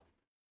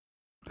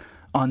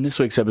On this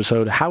week's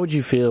episode, how would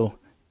you feel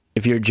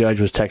if your judge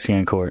was texting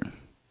in court?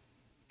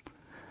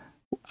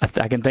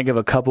 I can think of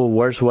a couple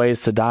worse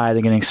ways to die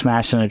than getting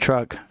smashed in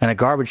a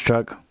garbage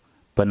truck,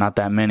 but not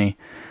that many.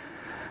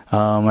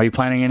 Are you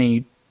planning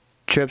any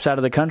trips out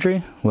of the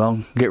country?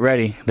 Well, get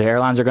ready. The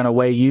airlines are going to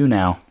weigh you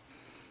now.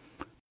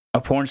 A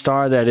porn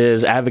star that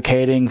is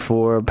advocating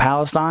for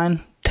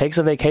Palestine takes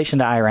a vacation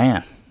to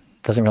Iran.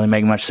 Doesn't really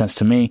make much sense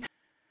to me.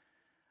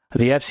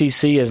 The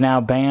FCC has now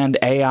banned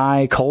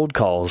AI cold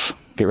calls.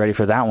 Get ready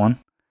for that one.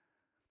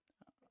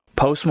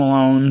 Post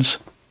Malone's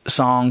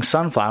song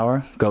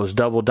Sunflower goes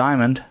double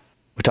diamond.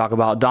 We talk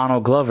about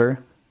Donald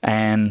Glover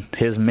and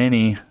his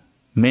many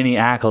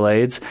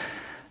accolades.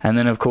 And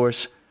then, of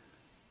course,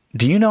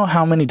 do you know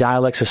how many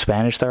dialects of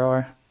Spanish there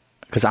are?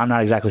 Because I'm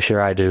not exactly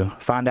sure I do.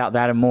 Find out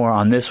that and more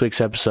on this week's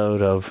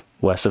episode of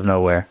West of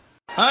Nowhere.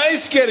 I ain't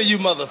scared of you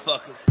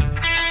motherfuckers.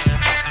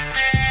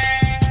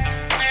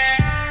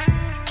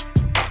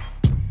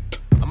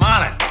 I'm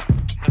on it.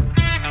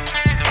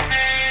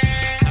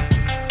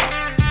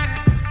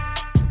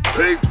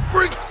 Hey,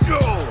 Freak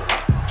Show!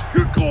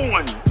 You're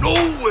going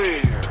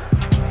nowhere!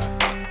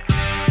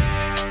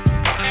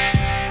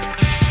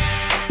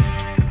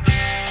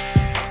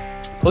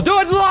 We'll do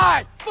it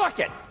live! Fuck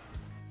it!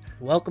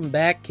 Welcome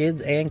back,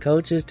 kids and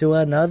coaches, to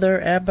another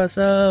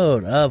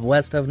episode of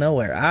West of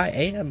Nowhere. I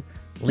am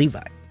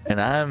Levi. And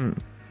I'm...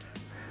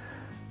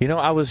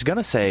 I was going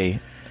to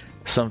say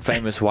some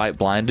famous white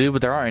blind dude,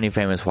 but there aren't any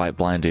famous white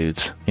blind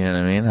dudes. You know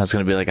what I mean? I was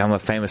going to be like, I'm a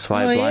famous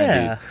white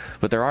blind dude.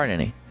 But there aren't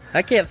any.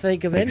 I can't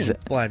think of any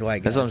blind white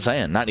guys. That's what I'm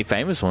saying. Not any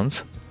famous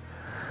ones.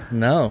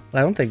 No,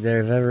 I don't think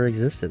they've ever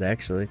existed,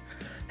 actually.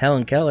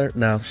 Helen Keller,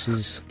 no,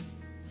 she's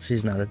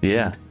not a dude.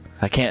 Yeah.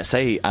 I can't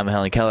say I'm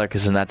Helen Keller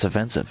because then that's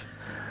offensive.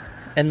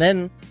 And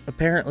then,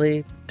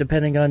 apparently,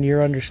 depending on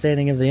your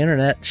understanding of the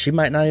internet, she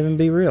might not even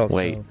be real.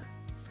 Wait, so.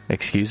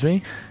 Excuse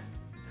me?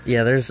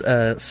 Yeah, there's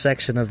a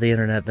section of the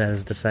internet that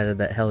has decided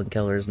that Helen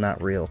Keller is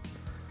not real.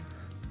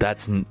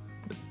 Have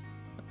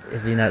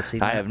you not seen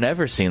that? I have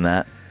never seen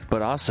that,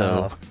 but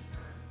also,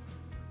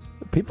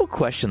 people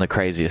question the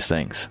craziest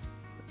things.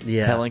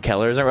 Yeah. Helen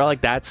Keller isn't real.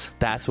 Like, that's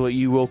what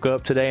you woke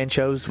up today and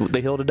chose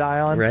the hill to die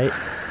on? Right?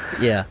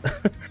 Yeah.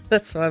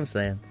 That's what I'm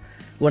saying.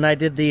 When I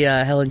did the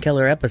Helen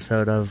Keller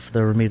episode of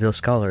The Remedial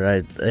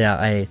Scholar,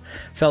 I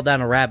fell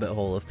down a rabbit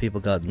hole of people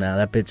going, "Nah,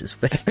 that bitch is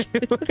fake."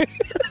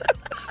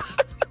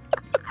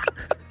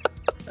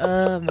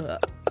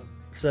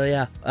 So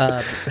yeah,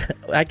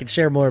 I could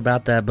share more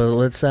about that, but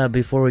let's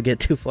before we get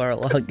too far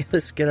along,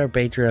 let's get our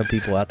Patreon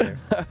people out there.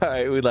 All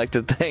right, we'd like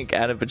to thank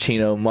Adam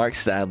Pacino, Mark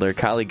Stadler,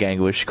 Kylie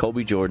Gangwish,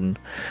 Colby Jordan,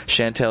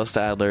 Chantel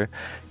Stadler,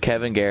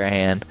 Kevin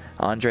Garahan,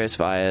 Andres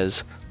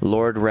Valles,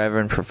 Lord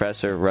Reverend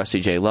Professor Rusty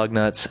J.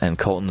 Lugnuts, and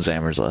Colton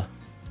Zamersla.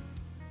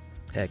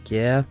 Heck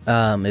yeah!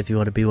 If you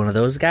want to be one of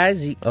those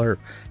guys and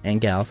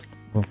gals,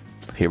 well,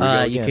 here we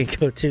go again. You can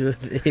go to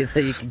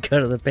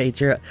the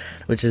Patreon,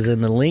 which is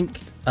in the link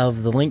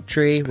of the link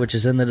tree, which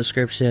is in the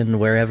description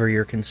wherever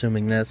you're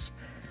consuming this,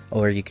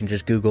 or you can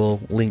just Google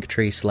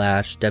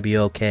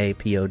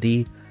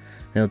linktree/WOKPOD, and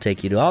it'll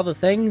take you to all the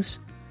things.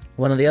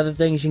 One of the other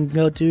things you can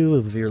go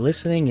to if you're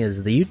listening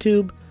is the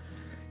YouTube,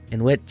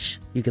 in which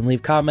you can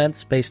leave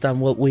comments based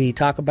on what we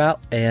talk about,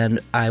 and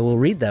I will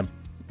read them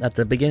at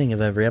the beginning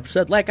of every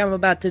episode, like I'm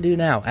about to do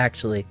now,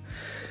 actually.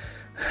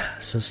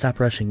 So stop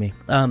rushing me.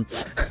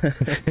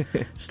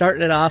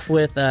 Starting it off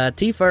with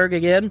T-Ferg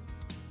again.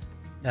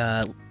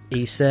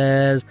 He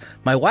says,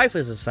 "My wife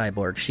is a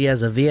cyborg. She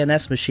has a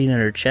VNS machine in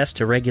her chest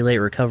to regulate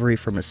recovery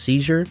from a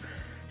seizure.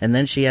 And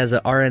then she has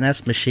a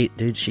RNS machine."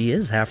 Dude, she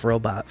is half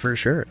robot for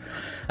sure.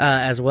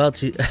 As well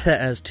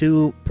as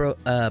two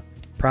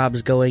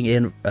probes going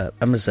in. I'm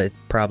going to say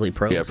probably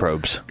probes. Yeah,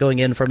 probes. Going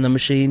in from the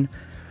machine,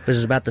 which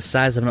is about the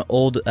size of an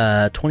old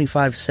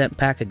 25-cent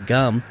pack of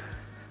gum,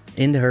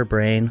 into her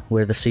brain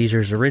where the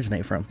seizures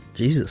originate from.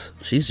 Jesus,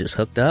 she's just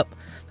hooked up.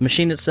 The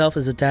machine itself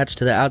is attached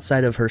to the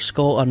outside of her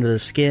skull under the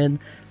skin.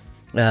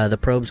 The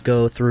probes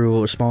go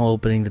through a small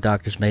opening the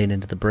doctors made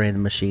into the brain. The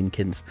machine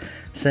can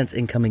sense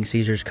incoming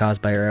seizures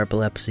caused by her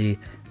epilepsy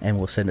and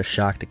will send a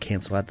shock to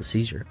cancel out the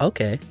seizure.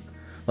 Okay.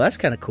 Well, that's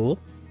kind of cool.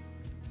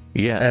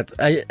 Yeah.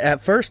 At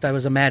first, I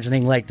was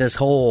imagining like this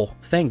whole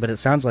thing, but it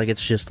sounds like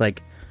it's just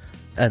like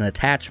an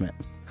attachment,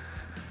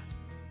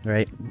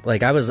 right?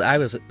 Like I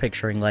was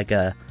picturing like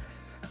I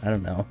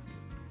don't know,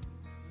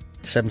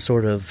 some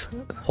sort of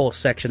whole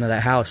section of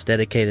that house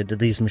dedicated to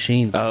these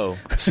machines. Oh,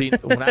 see,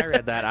 when I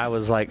read that, I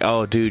was like,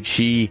 "Oh, dude,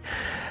 she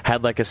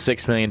had like a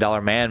 $6 million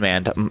man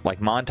like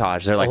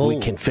montage." They're like, "We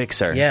can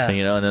fix her," yeah.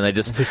 And then they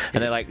just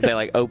and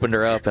they opened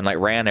her up and like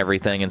ran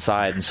everything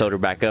inside and sewed her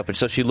back up, and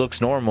so she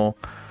looks normal.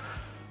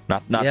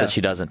 Not that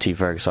she doesn't,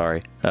 T-Ferg,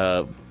 sorry.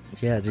 Yeah,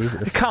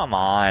 Jesus. Come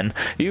on.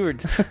 You were...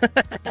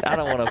 I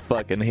don't want to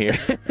fucking hear.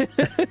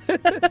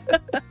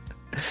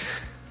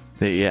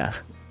 Yeah.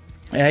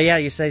 Yeah,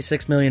 you say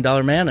 $6 million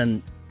man,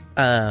 and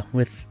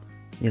with,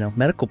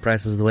 medical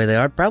prices the way they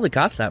are, it probably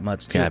cost that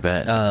much, too. Yeah, I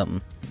bet.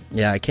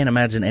 Yeah, I can't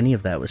imagine any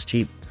of that was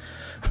cheap.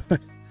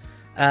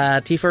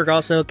 T-Ferg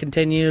also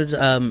continued,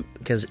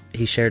 because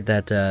he shared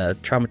that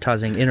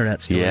traumatizing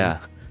internet story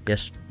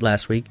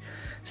last week.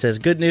 Says,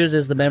 good news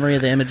is the memory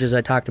of the images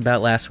I talked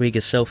about last week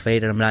is so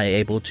faded I'm not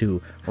able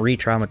to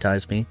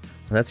re-traumatize me.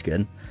 Well, that's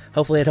good.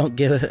 Hopefully I don't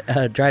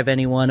drive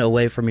anyone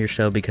away from your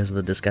show because of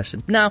the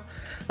discussion. No,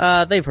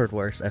 they've heard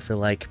worse, I feel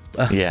like.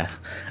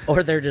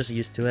 Or they're just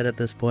used to it at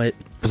this point.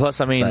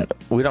 Plus, I mean,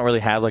 we don't really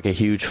have like a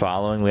huge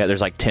following.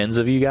 There's like tens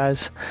of you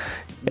guys.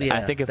 Yeah,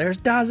 I think if there's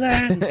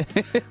dozens.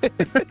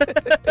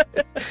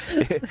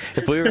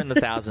 if we were in the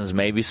thousands,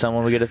 maybe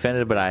someone would get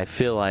offended. But I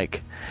feel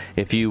like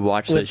if you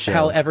watch this show,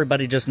 how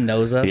everybody just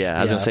knows us. Yeah,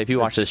 I was gonna say if you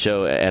watch this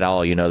show at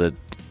all, you know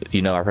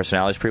our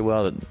personalities pretty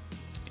well.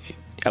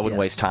 I wouldn't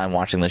waste time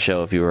watching the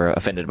show if you were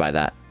offended by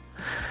that.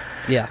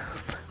 Yeah.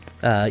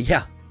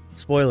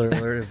 Spoiler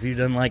alert, if you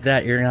didn't like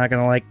that, you're not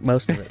going to like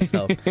most of it.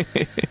 So,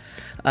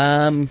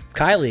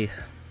 Kylie,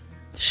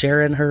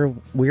 sharing her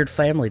weird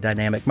family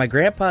dynamic. My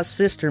grandpa's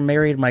sister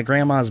married my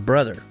grandma's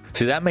brother.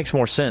 See, that makes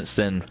more sense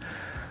than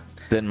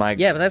my...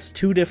 Yeah, but that's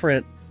two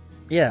different,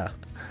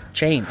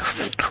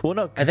 chains. Well,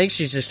 no. I think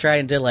she's just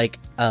trying to,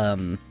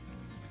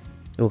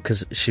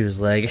 because she was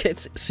like,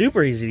 it's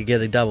super easy to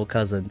get a double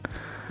cousin.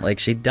 Like,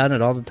 she'd done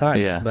it all the time.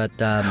 Yeah.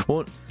 But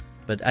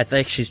I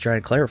think she's trying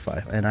to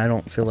clarify, and I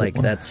don't feel like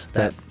that's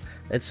that.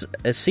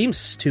 It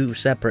seems too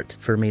separate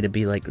for me to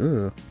be like,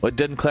 ooh. Well, it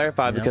didn't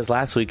clarify because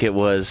last week it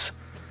was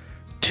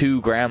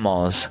two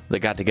grandmas that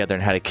got together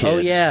and had a kid. Oh,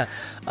 yeah.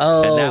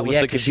 Oh, and that was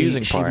the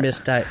confusing part. She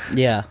mistyped.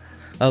 Yeah.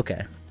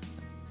 Okay.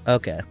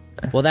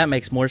 Well, that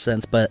makes more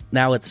sense, but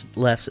now it's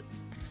less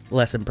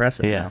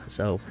impressive now.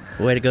 So,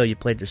 way to go, you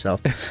played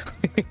yourself.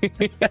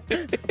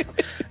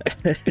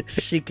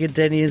 She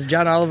continues,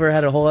 John Oliver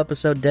had a whole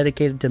episode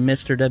dedicated to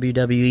Mr.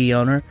 WWE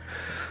owner.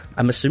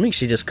 I'm assuming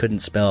she just couldn't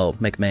spell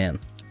McMahon,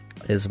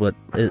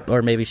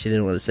 or maybe she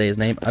didn't want to say his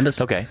name.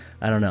 Okay.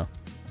 I don't know.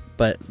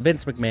 But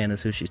Vince McMahon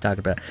is who she's talking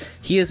about.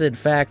 He is, in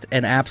fact,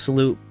 an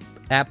absolute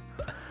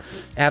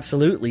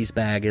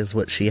sleazebag, is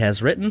what she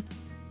has written.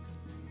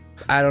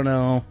 I don't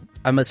know.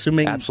 I'm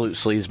assuming... Absolute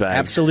sleazebag.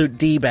 Absolute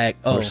D-bag.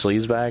 Or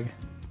sleazebag?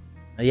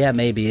 Yeah,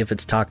 maybe. If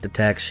it's talk to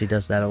text, she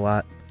does that a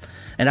lot.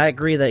 And I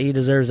agree that he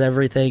deserves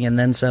everything and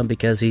then some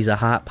because he's a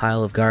hot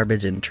pile of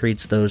garbage and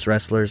treats those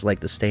wrestlers like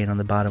the stain on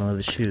the bottom of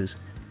his shoes.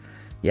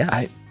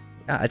 Yeah.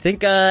 I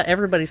think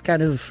everybody's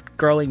kind of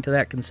growing to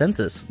that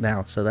consensus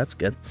now, so that's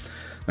good.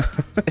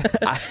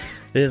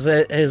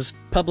 His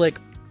public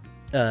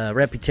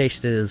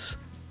reputation is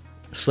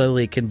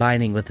slowly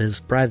combining with his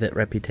private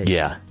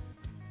reputation.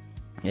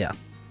 Yeah.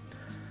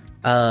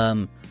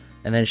 And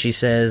then she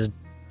says,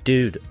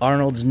 dude,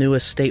 Arnold's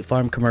newest State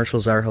Farm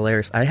commercials are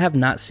hilarious. I have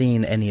not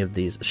seen any of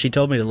these. She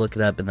told me to look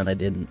it up, and then I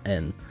didn't,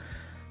 and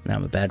now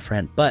I'm a bad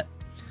friend. But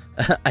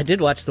I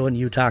did watch the one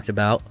you talked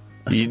about.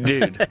 You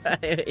dude.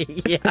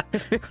 Yeah.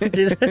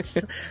 Dude,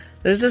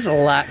 there's just a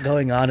lot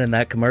going on in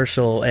that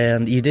commercial,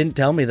 and you didn't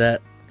tell me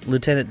that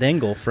Lieutenant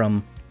Dingle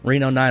from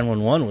Reno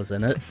 911 was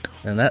in it.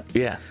 And that...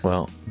 Yeah,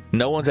 well,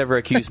 no one's ever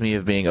accused me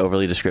of being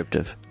overly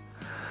descriptive.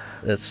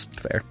 That's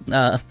fair.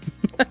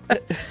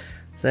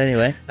 So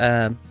anyway,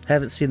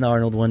 haven't seen the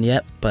Arnold one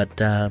yet, but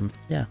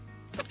yeah.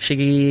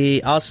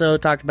 She also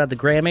talked about the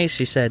Grammys.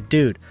 She said,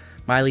 dude,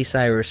 Miley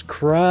Cyrus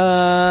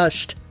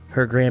crushed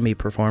her Grammy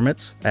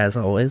performance, as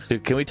always.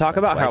 Dude, can we talk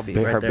about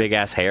her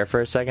big-ass hair for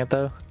a second,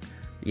 though?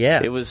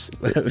 Yeah. It was...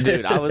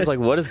 Dude, I was like,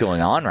 what is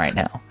going on right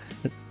now?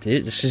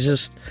 Dude, she's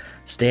just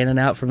standing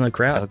out from the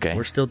crowd. Okay.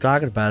 We're still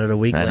talking about it a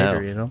week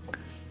later, you know?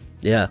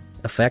 Yeah,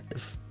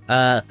 effective.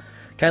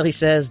 Kylie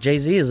says,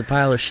 Jay-Z is a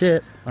pile of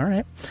shit. All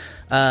right.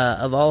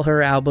 Of all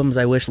her albums,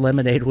 I wish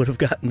Lemonade would have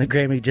gotten the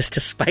Grammy just to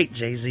spite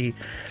Jay-Z.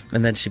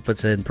 And then she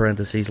puts it in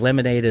parentheses.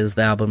 Lemonade is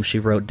the album she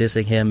wrote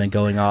dissing him and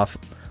going off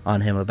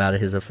on him about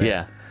his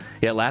affair.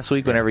 Yeah, last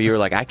week whenever you were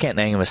like, I can't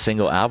name a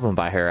single album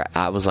by her,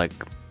 I was like,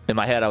 in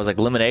my head, I was like,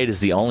 Lemonade is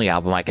the only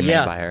album I can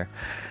name by her.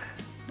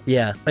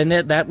 Yeah, and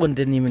that one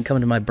didn't even come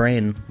to my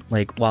brain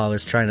like while I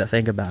was trying to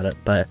think about it.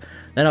 But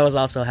then I was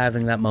also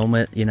having that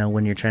moment, you know,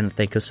 when you're trying to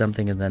think of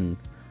something and then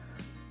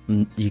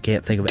you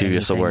can't think of anything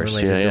it's the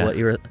worst. related to what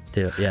you were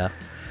doing. Yeah,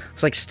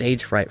 it's like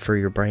stage fright for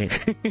your brain,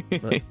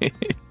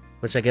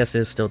 which I guess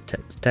is still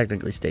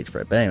technically stage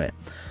fright. But anyway,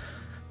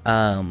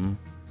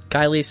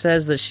 Kylie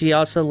says that she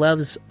also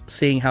loves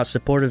seeing how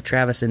supportive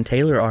Travis and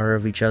Taylor are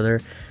of each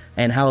other,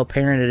 and how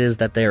apparent it is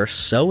that they are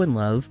so in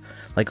love.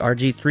 Like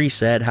RG3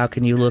 said, how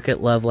can you look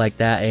at love like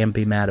that and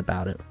be mad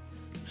about it?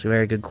 It's a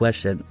very good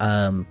question.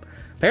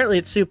 Apparently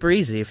it's super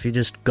easy. If you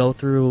just go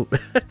through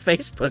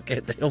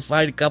Facebook, you'll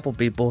find a couple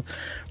people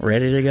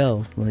ready to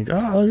go. Like,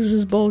 oh, this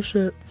is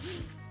bullshit.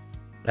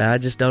 I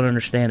just don't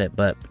understand it,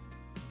 but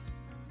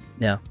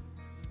yeah.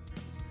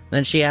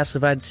 Then she asked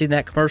if I'd seen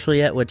that commercial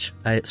yet, which,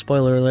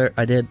 spoiler alert,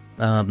 I did.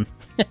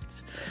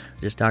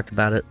 Just talked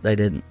about it. I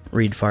didn't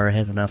read far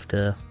ahead enough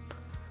to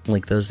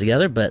link those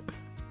together, but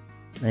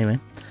anyway.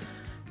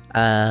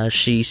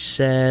 She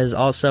says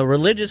also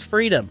religious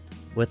freedom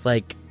with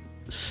like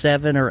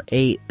 7 or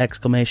 8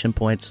 exclamation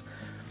points.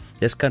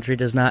 This country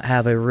does not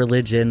have a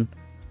religion.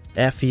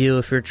 F you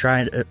if you're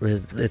trying to...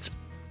 It's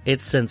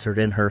it's censored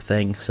in her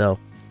thing, so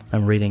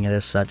I'm reading it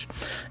as such.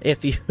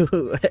 If you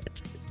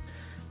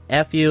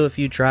F you if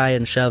you try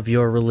and shove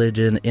your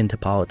religion into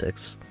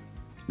politics.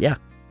 Yeah.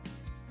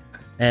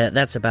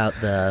 That's about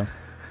the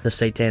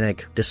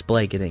satanic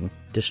display getting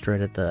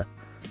destroyed at the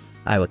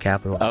Iowa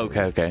Capitol.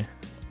 Okay.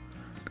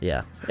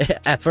 Yeah.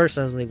 At first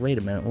I was like, wait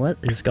a minute, what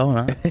is going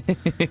on?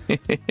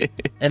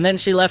 And then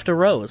she left a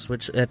rose,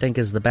 which I think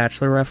is the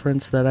Bachelor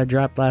reference that I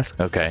dropped last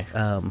week. Okay.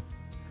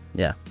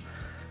 Yeah.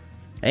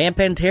 And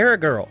Pantera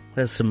Girl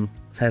has some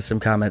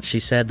comments. She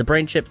said, the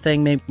brain chip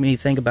thing made me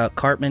think about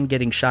Cartman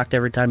getting shocked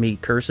every time he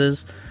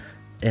curses.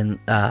 And,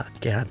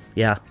 God,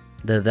 yeah.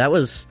 That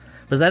was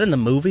that in the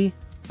movie?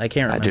 I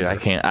can't remember. Dude, I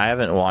can't. I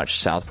haven't watched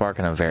South Park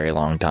in a very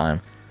long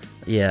time.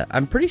 Yeah,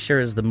 I'm pretty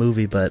sure it's the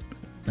movie, but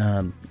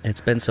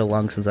it's been so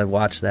long since I've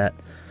watched that.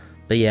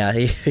 But yeah,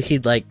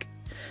 he'd like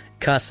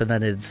cuss and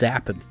then it'd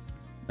zap him.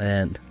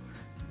 And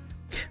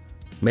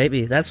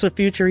maybe that's the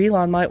future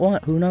Elon might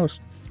want. Who knows?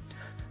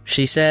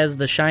 She says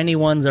the shiny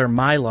ones are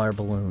Mylar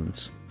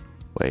balloons.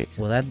 Wait.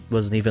 Well, that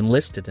wasn't even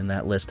listed in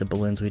that list of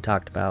balloons we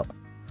talked about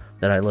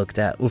that I looked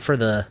at. Well, for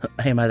the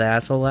Hey, Am I the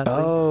Asshole last week?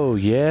 Oh,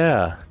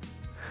 yeah.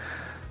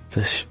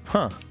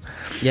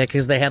 Yeah,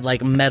 because they had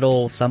like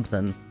metal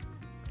something.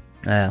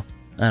 I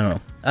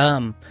don't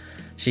know.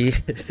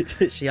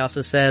 She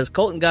also says,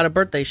 Colton got a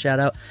birthday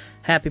shout out.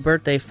 Happy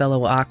birthday,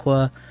 fellow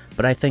Aqua.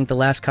 But I think the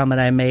last comment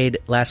I made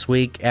last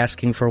week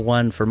asking for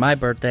one for my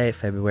birthday,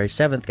 February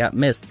 7th, got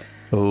missed.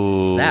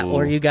 Ooh. That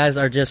or you guys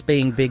are just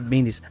being big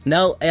meanies.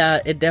 No,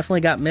 it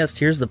definitely got missed.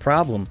 Here's the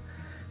problem.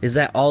 Is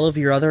that all of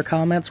your other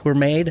comments were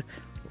made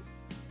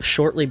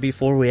shortly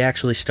before we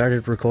actually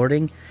started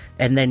recording,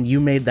 and then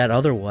you made that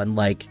other one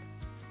like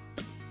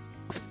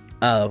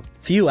a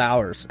few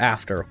hours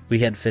after we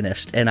had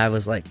finished, and I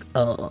was like,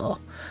 oh.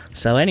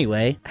 So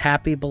anyway,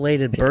 happy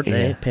belated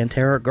birthday, Yeah.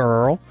 Pantera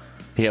Girl.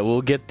 Yeah,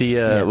 we'll get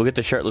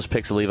the shirtless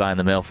pics of Levi in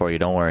the mail for you.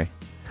 Don't worry.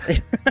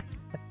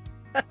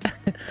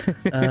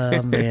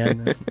 Oh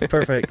man,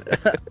 perfect.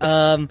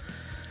 I'm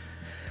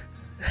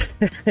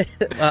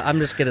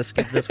just gonna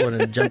skip this one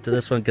and jump to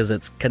this one because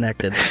it's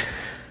connected.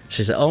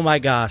 She said, "Oh my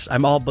gosh,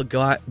 I'm all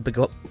beguiled."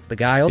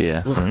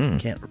 Yeah. Ugh,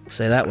 can't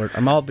say that word.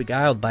 I'm all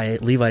beguiled by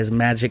Levi's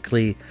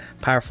magically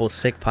powerful,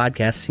 sick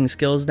podcasting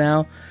skills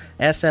now.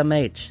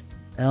 SMH,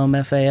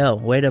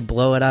 LMFAO. Way to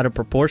blow it out of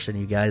proportion,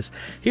 you guys.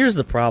 Here's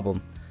the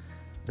problem: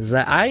 is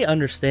that I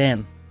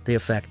understand the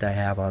effect I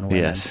have on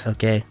women. Yes.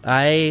 Okay,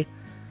 I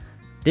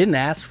didn't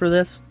ask for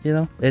this. You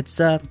know,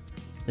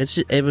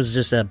 it was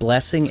just a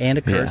blessing and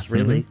a curse,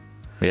 really.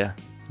 Mm-hmm. Yeah.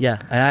 Yeah,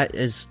 and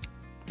it's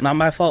not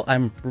my fault.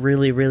 I'm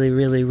really, really,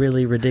 really,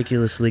 really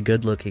ridiculously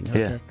good looking. Okay?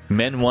 Yeah.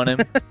 Men want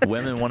him.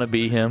 Women want to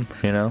be him,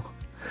 you know?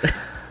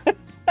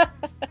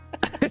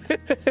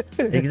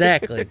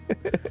 Exactly.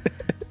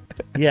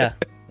 Yeah.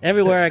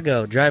 Everywhere I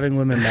go, driving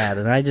women mad,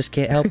 and I just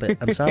can't help it.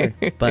 I'm sorry.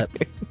 But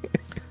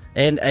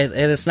and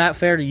it's not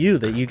fair to you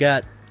that you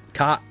got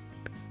caught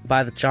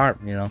by the charm,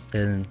 you know?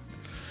 And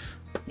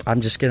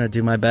I'm just going to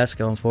do my best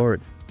going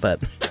forward.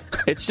 But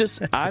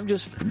I'm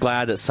just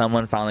glad that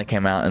someone finally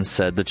came out and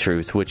said the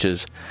truth, which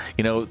is,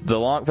 you know, for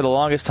the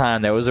longest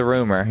time there was a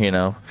rumor, you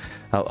know,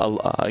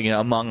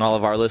 among all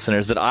of our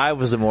listeners that I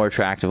was the more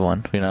attractive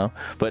one, you know.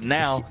 But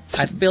now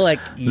I feel like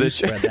you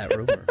spread that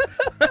rumor.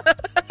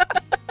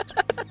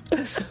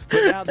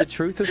 But now the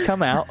truth has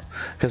come out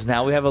because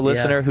now we have a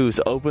listener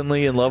who's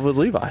openly in love with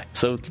Levi.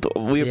 So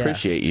we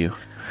appreciate you.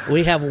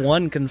 We have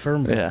one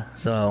confirmed. Yeah.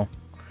 So,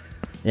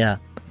 yeah.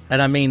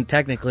 And I mean,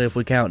 technically, if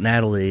we count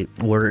Natalie,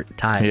 we're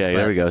tied. Yeah,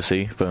 there we go.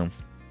 See? Boom.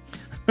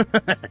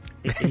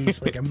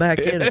 He's like, I'm back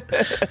in it.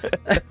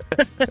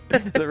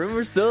 The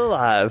rumor's still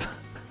alive.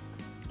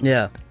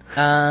 Yeah.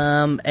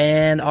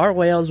 And our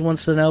Whales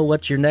wants to know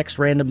what your next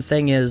random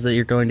thing is that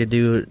you're going to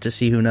do to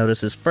see who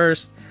notices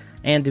first.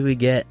 And do we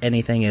get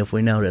anything if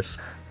we notice?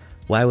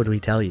 Why would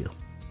we tell you?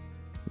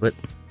 What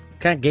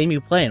kind of game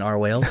you playing, our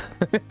Whales?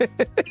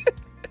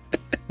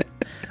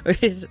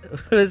 What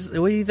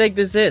do you think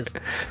this is?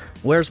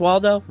 Where's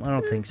Waldo? I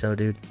don't think so,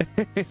 dude.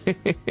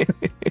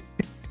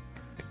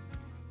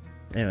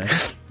 Anyway,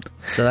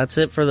 so that's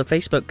it for the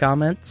Facebook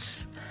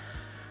comments.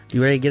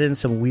 You ready to get in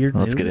some weird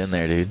news? Let's get in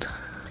there, dude.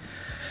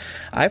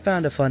 I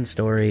found a fun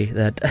story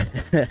that,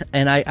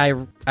 and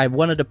I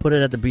wanted to put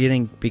it at the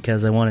beginning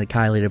because I wanted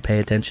Kylie to pay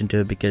attention to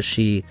it because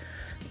she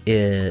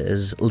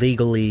is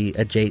legally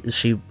adjacent.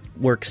 She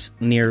works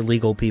near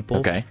legal people.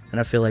 Okay. And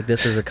I feel like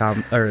this is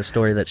a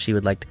story that she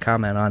would like to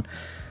comment on.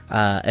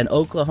 An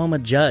Oklahoma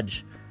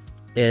judge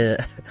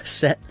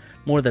sent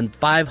more than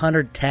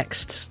 500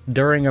 texts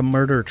during a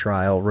murder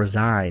trial,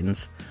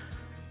 resigns.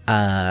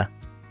 And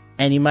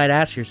you might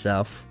ask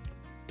yourself,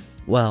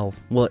 well,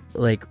 what,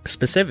 like,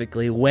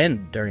 specifically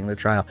when during the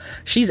trial?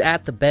 She's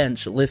at the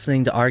bench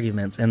listening to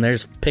arguments, and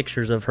there's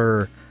pictures of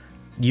her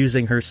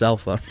using her cell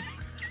phone.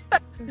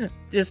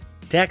 Just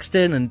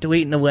texting and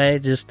tweeting away,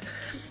 just...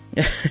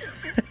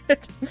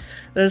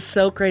 That's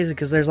so crazy,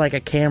 because there's, like, a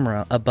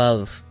camera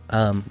above.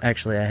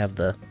 Actually, I have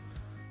the...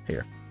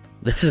 Here.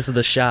 This is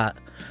the shot.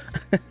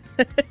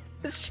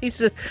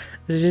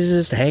 She's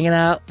just hanging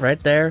out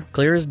right there,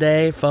 clear as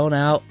day, phone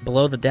out,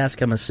 below the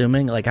desk, I'm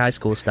assuming, like high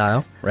school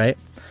style, right?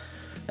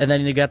 And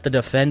then you got the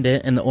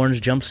defendant in the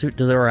orange jumpsuit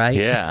to the right.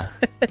 Yeah.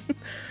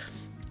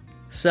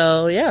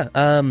 So, yeah,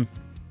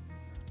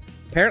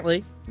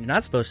 apparently you're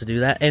not supposed to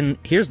do that. And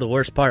here's the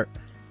worst part.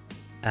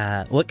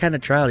 What kind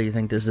of trial do you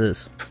think this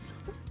is?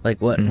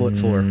 Like, what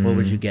for? What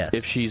would you guess?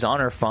 If she's on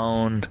her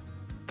phone,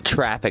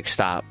 traffic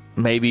stop,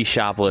 maybe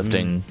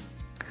shoplifting.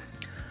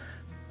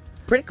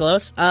 Pretty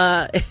close.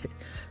 The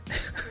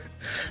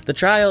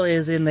trial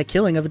is in the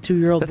killing of a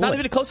 2-year-old boy. That's not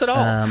even close at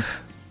all.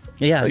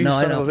 Yeah, You no,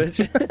 I son know. of a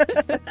bitch.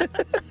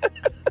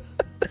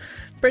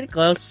 Pretty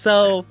close.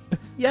 So,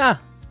 yeah,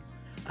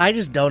 I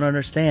just don't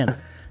understand.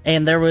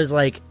 And there was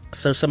like,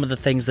 so some of the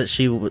things that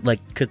she would like,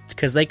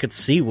 because they could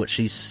see what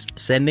she's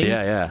sending.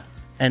 Yeah.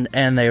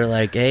 And they were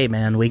like, hey,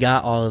 man, we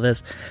got all of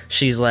this.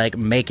 She's like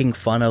making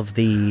fun of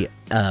the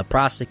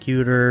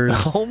prosecutors.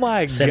 Oh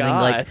my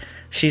God. Like,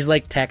 she's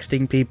like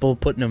texting people,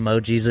 putting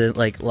emojis in,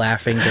 like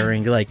laughing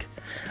during like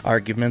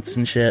arguments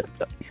and shit.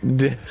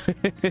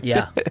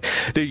 Yeah.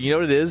 Dude, you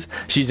know what it is?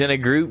 She's in a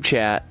group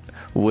chat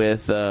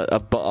with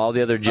all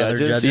the other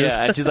judges.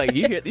 Yeah, and she's like,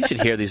 you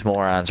should hear these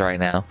morons right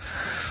now.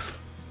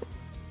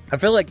 I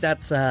feel like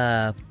that's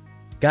got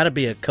to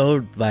be a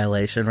code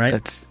violation, right?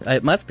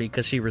 It must be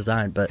because she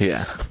resigned, but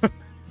Yeah.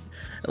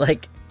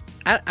 like,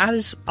 I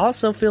just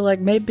also feel like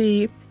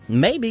maybe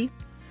you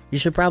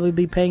should probably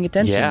be paying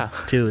attention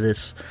to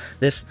this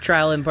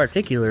trial in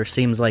particular.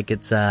 Seems like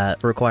it's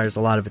requires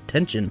a lot of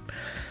attention,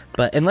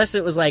 but unless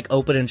it was like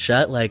open and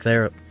shut, like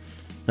they're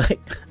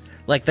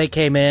like they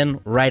came in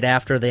right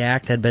after the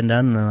act had been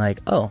done, and they're like,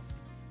 oh,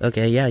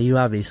 okay, yeah, you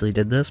obviously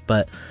did this,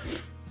 but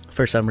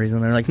for some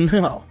reason they're like,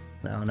 no,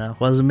 it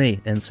wasn't me,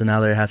 and so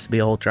now there has to be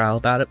a whole trial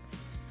about it.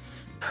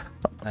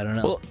 I don't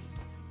know. Well,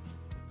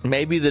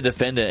 maybe the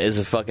defendant is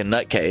a fucking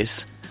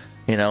nutcase,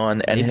 you know,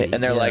 and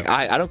they're like,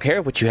 I don't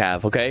care what you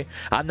have, okay?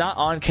 I'm not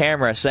on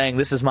camera saying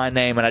this is my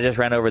name and I just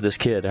ran over this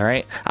kid, all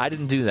right? I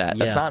didn't do that.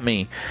 That's not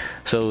me.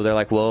 So they're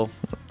like, well,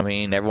 I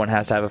mean, everyone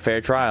has to have a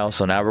fair trial,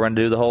 so now we're going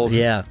to do the whole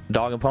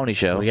dog and pony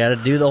show. We got to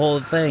do the whole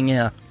thing,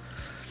 yeah.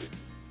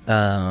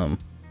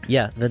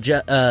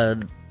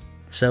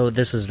 So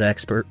this is an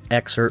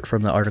excerpt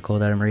from the article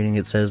that I'm reading.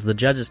 It says, the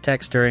judge's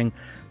text during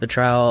the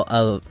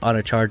trial on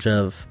a charge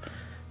of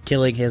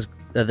killing his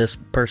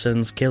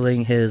girlfriend's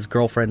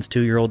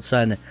 2-year-old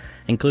son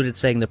included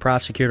saying the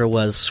prosecutor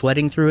was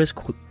sweating through his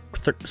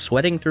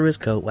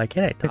coat. Why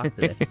can't I talk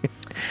today?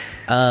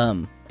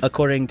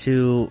 According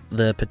to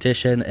the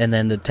petition, and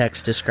then the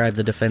text described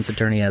the defense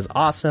attorney as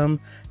awesome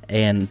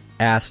and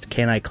asked,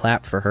 can I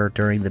clap for her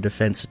during the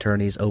defense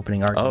attorney's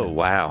opening argument? Oh,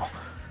 wow.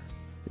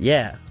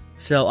 Yeah.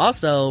 So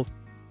also,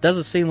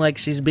 doesn't seem like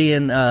she's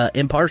being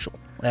impartial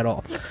at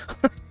all.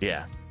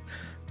 Yeah.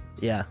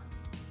 Yeah.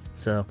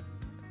 So,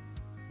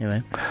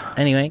 anyway,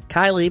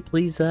 Kylie,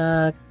 please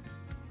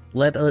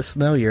let us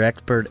know your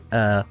expert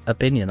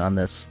opinion on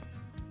this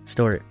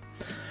story.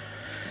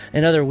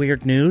 In other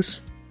weird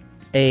news,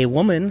 a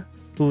woman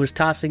who was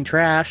tossing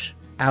trash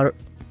out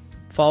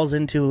falls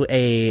into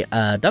a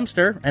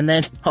dumpster and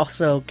then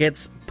also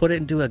gets put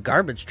into a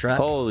garbage truck.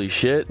 Holy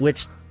shit.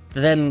 Which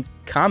then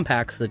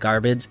compacts the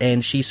garbage,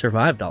 and she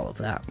survived all of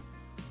that.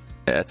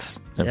 That's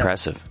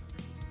impressive.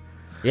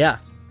 Yeah.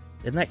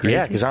 Isn't that crazy?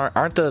 Yeah, because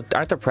aren't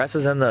the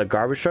presses in the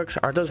garbage trucks,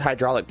 aren't those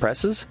hydraulic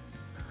presses?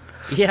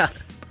 Yeah.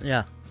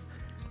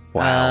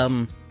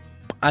 Wow.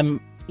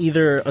 I'm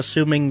either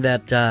assuming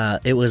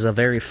that it was a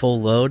very full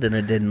load and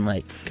it didn't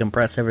like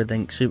compress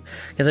everything,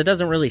 because it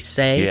doesn't really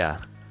say. Yeah.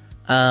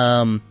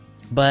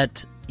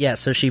 But yeah,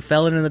 so she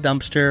fell into the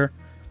dumpster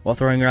while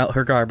throwing out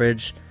her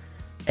garbage,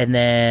 and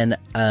then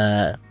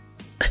the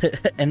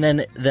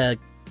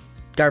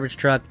garbage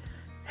truck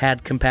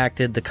had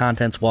compacted the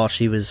contents while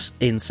she was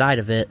inside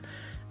of it,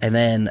 and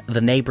then the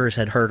neighbors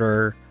had heard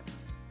her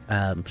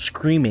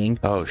screaming.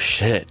 Oh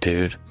shit,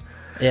 dude.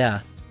 Yeah.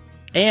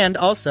 And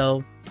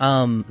also,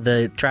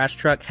 the trash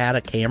truck had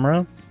a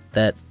camera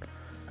that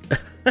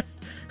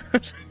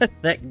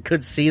that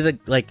could see the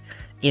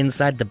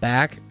inside the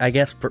back, I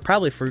guess,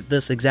 probably for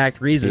this exact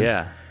reason.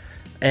 Yeah.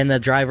 And the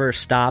driver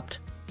stopped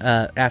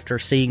after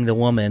seeing the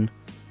woman,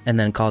 and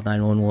then called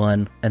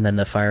 911, and then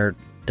the fire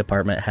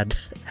department had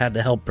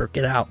to help her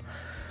get out.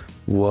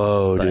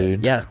 Whoa,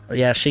 dude.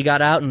 Yeah, she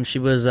got out, and she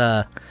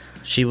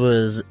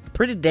was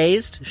pretty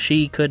dazed.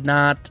 She could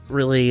not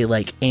really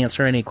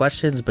answer any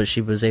questions, but she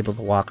was able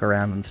to walk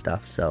around and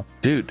stuff. So,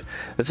 dude,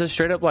 it's a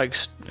straight up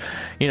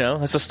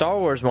it's a Star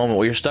Wars moment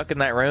where you're stuck in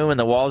that room and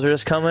the walls are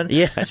just coming.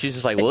 Yeah, and she's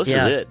just like, "Well, this is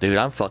it, dude.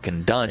 I'm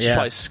fucking done." She's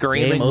probably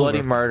screaming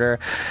bloody murder.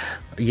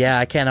 Yeah,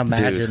 I can't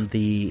imagine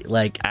the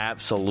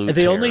absolute.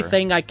 The terror. only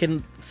thing I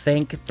can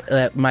think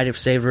that might have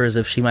saved her is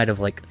if she might have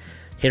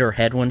hit her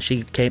head when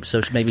she came,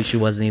 so maybe she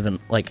wasn't even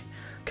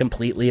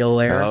completely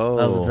aware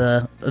of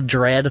the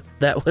dread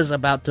that was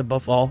about to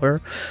befall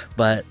her.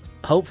 But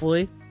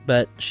hopefully,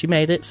 she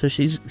made it, so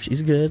she's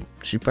good.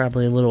 She's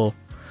probably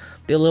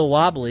be a little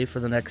wobbly for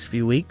the next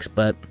few weeks,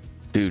 but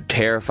dude,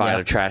 terrified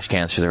of trash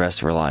cans for the rest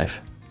of her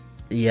life.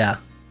 Yeah,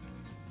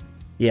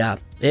 Yeah.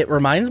 It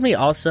reminds me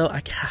also,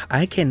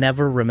 I can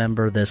never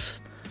remember this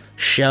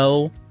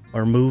show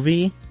or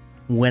movie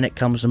when it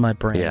comes to my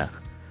brain. Yeah.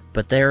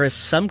 But there is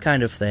some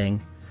kind of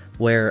thing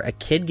where a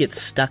kid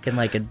gets stuck in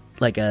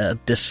like a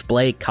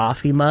display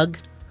coffee mug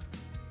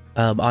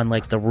on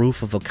like the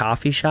roof of a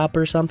coffee shop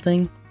or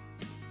something.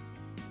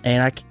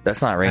 And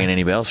That's not ringing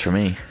any bells for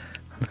me.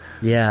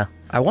 yeah,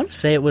 I want to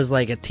say it was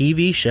like a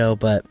TV show,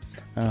 but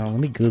let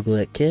me Google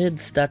it.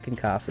 Kid stuck in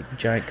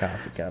giant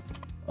coffee cup.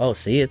 Oh,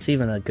 see, it's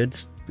even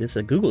it's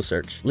a Google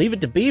search. Leave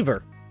it to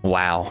Beaver.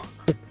 Wow.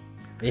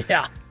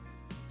 Yeah.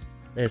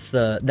 It's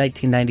the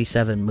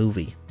 1997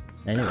 movie.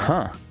 Anyway.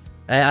 Huh.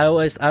 I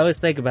always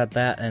think about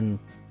that, and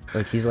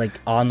like he's like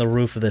on the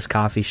roof of this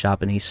coffee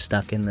shop and he's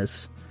stuck in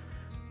this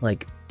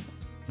like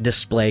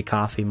display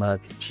coffee mug.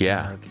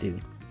 Yeah. Like,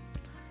 dude.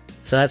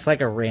 So that's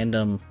like a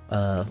random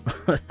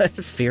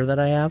fear that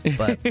I have,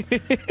 but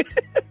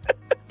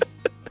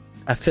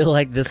I feel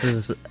like this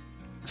is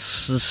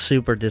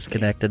super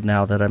disconnected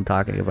now that I'm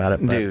talking about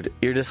it. Dude,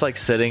 you're just like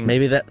sitting.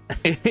 Maybe that.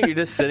 You're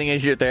just sitting in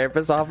your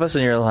therapist's office,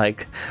 and you're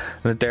like,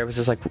 the therapist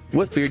is like,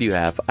 "What fear do you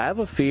have?" I have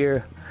a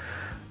fear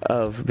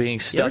of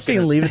being stuck. You ever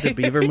seen Leave It to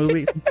Beaver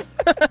movie?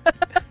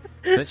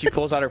 Then she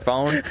pulls out her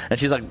phone, and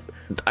she's like,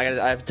 I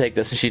have to take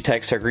this. And she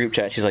texts her group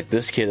chat. She's like,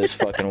 "This kid is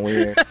fucking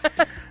weird."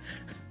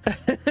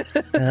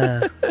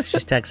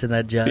 She's texting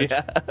that judge.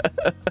 Yeah.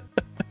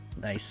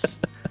 Nice.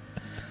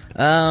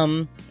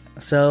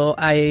 So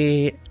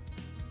I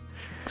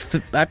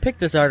picked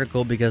this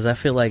article because I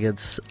feel like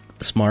it's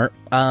smart.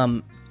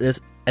 An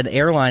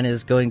airline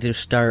is going to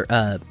start.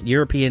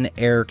 European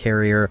air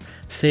carrier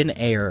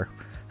Finnair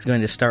is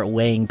going to start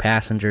weighing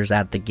passengers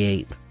at the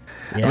gate.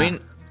 Yeah. I mean,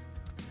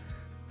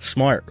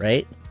 smart,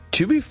 right?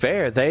 to be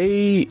fair,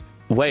 they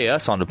weigh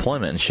us on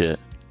deployment and shit.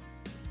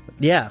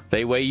 Yeah.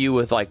 They weigh you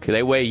with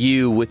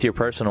your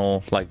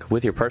personal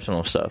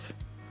stuff.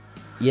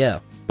 Yeah.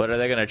 But are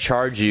they going to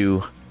charge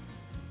you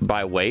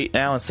by weight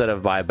now instead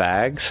of by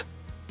bags?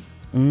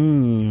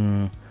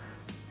 That's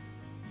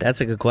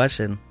a good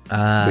question.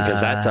 Because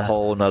that's a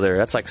whole nother.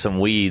 That's like some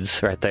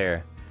weeds right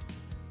there.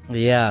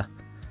 Yeah.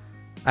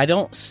 I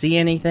don't see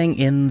anything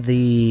in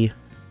the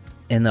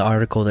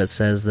article that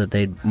says that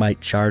they might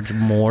charge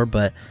more,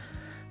 but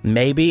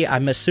maybe.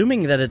 I'm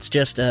assuming that it's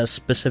just a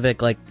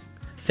specific like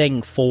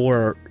thing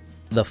for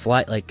the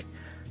flight. Like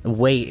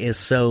weight is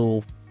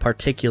so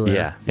particular.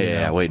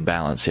 Yeah. Weight and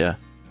balance. Yeah.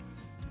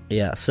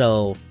 Yeah.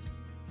 So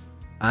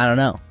I don't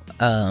know.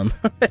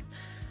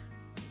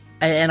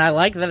 And I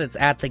like that it's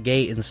at the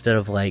gate instead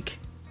of like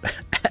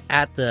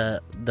at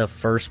the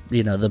first,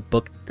 the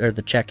book or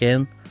the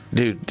check-in.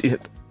 Dude,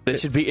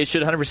 it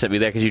should 100% be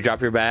there because you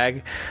drop your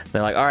bag.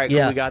 They're like, all right,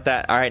 cool, we got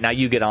that. All right, now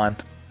you get on.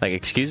 Like,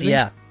 excuse me?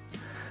 Yeah.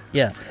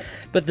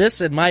 But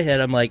this, in my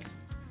head, I'm like,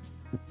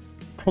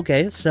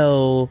 okay,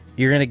 so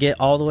you're going to get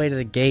all the way to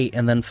the gate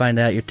and then find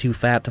out you're too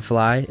fat to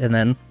fly, and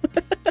then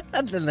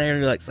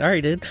you're like,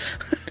 sorry, dude.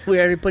 We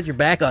already put your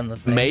back on the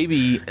thing.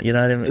 Maybe, you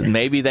know what I mean?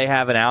 Maybe they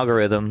have an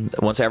algorithm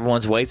once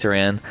everyone's weights are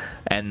in,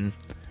 and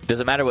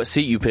doesn't matter what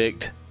seat you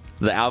picked,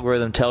 the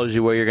algorithm tells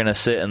you where you're going to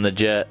sit in the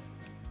jet.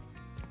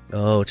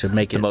 Oh, to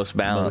make it the most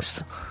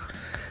balanced.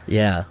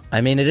 Yeah.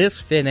 I mean, it is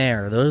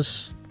Finnair.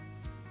 Those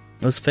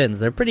fins,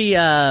 they're pretty,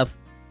 I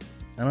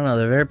don't know,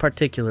 they're very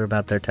particular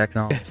about their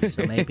technology,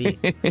 so maybe.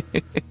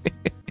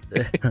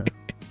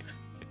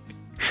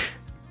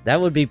 That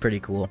would be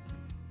pretty cool.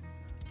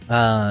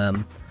 I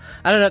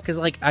don't know, because,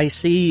 like, I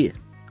see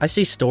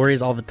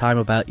stories all the time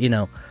about,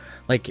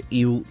 like,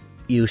 you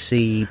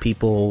see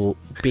people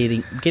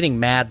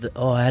getting mad that,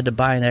 I had to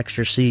buy an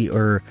extra seat,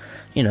 or,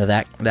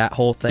 that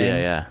whole thing.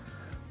 Yeah.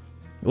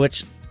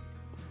 Which,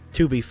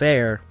 to be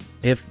fair,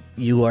 if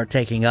you are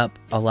taking up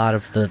a lot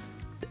of the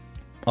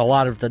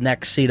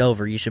next seat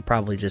over, you should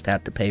probably just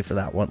have to pay for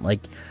that one. Like,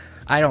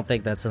 I don't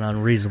think that's an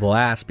unreasonable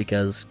ask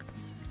because,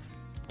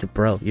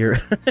 bro, you're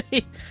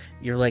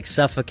like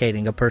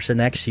suffocating a person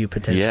next to you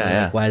potentially.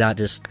 Yeah. Like, why not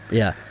just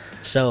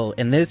So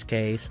in this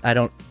case, I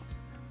don't,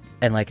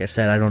 and like I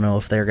said, I don't know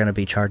if they're going to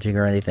be charging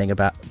or anything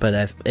but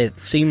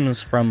it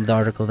seems from the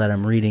article that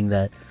I'm reading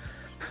that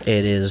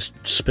it is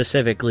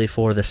specifically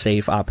for the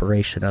safe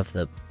operation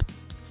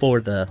for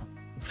the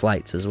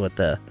flights is what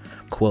the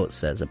quote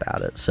says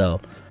about it. So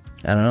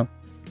I don't know.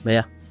 But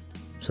yeah.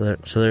 So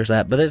there's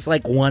that. But it's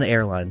like one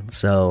airline.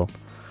 So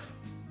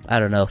I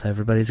don't know if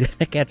everybody's going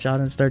to catch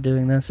on and start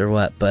doing this or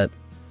what, but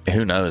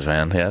who knows,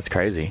 man? Yeah, that's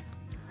crazy.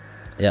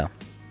 Yeah.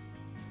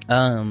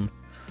 So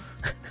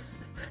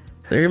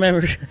you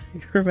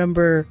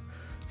remember a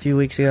few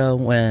weeks ago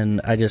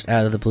when I just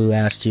out of the blue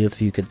asked you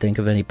if you could think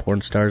of any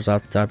porn stars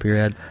off the top of your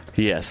head?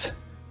 Yes.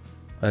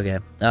 Okay.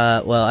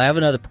 Well, I have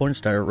another porn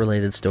star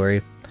related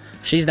story.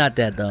 She's not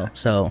dead though,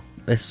 so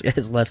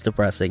it's less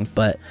depressing.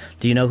 But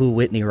do you know who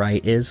Whitney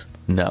Wright is?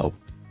 No.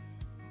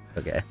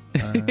 Okay.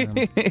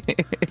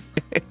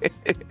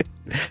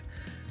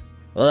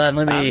 Well, then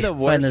let me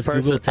find this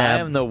Google tab.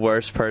 I am the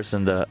worst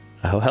person to.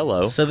 Oh,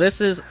 hello. So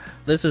this is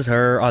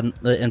her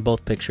in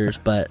both pictures,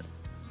 but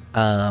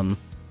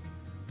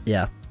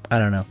yeah, I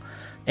don't know.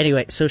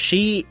 Anyway, so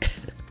she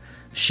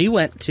she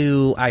went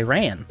to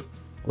Iran,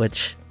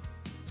 which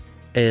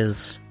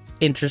is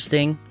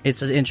interesting.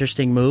 It's an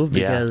interesting move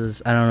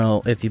because I don't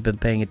know if you've been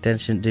paying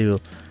attention to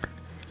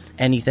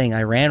anything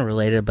Iran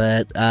related,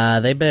 but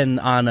they've been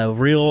on a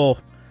real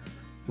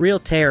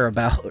tear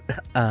about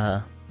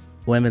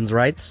women's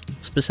rights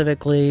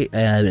specifically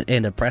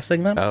and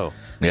oppressing them. Oh,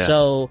 yeah.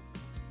 So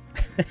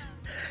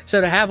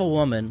to have a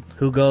woman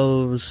who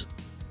goes,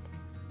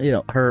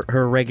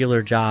 her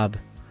regular job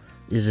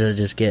is to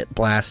just get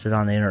blasted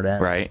on the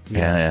internet. Right.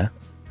 Yeah.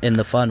 In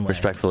the fun way.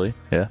 Respectfully.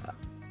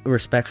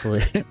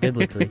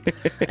 Biblically.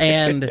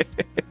 And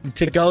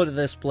to go to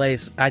this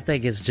place, I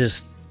think it's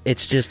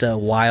just a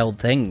wild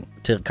thing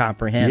to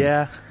comprehend.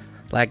 Yeah.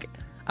 Like,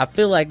 I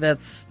feel like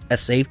that's a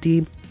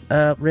safety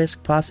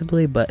risk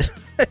possibly, but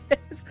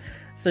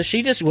so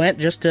she just went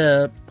just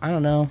to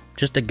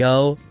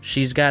go.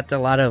 She's got a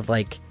lot of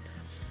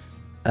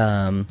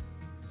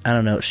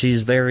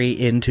she's very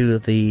into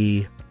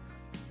the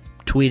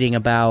tweeting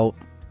about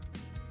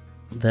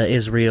the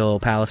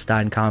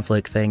Israel-Palestine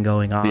conflict thing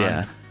going on.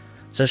 Yeah.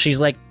 So she's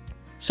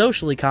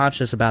socially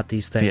conscious about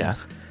these things. Yeah.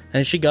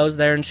 And she goes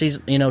there and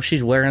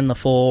she's wearing the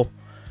full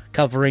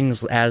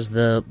coverings as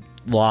the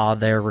law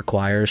there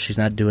requires. She's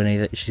not doing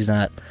anything. She's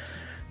not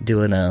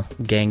doing a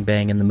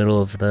gangbang in the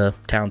middle of the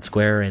town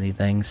square or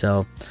anything.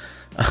 So,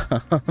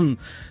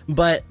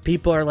 but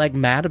people are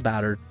mad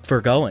about her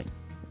for going.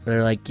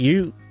 They're like,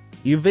 you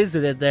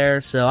visited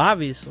there, so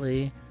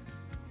obviously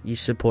you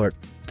support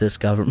this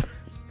government.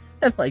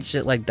 And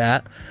shit like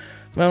that.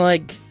 But I'm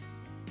like,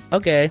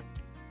 okay.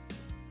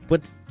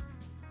 What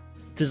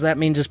does that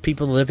mean? Just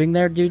people living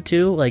there do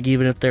too?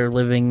 Even if they're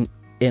living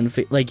in,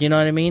 you know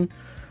what I mean?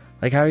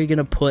 How are you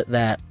gonna put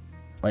that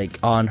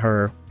on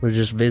her? We're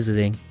just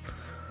visiting.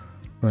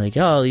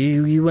 Oh,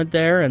 you went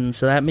there, and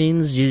so that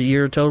means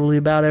you're totally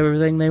about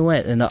everything they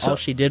went. And all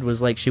she did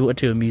was she went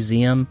to a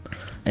museum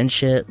and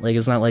shit.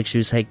 It's not like she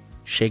was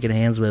shaking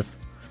hands with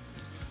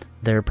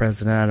their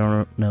president. I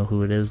don't know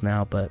who it is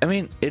now, but I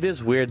mean, it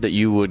is weird that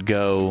you would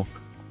go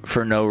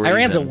for no reason.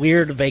 Iran's a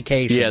weird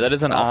vacation. Yeah, that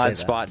is an odd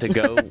spot to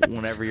go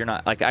whenever you're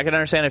not... I can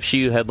understand if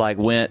she had,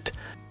 went,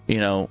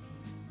 to,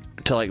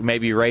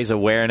 maybe raise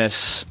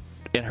awareness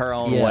in her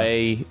own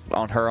way,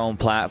 on her own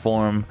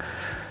platform,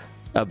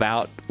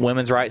 about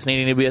women's rights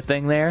needing to be a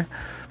thing there.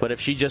 But if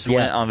she just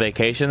went on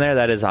vacation there,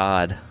 that is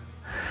odd.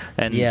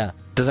 And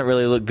doesn't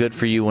really look good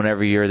for you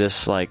whenever you're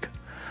this,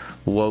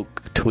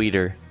 woke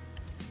tweeter.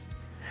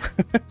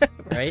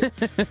 Right?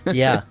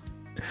 Yeah.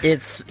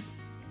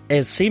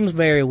 It seems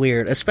very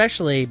weird,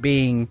 especially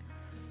being,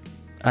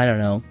 I don't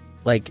know,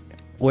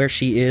 where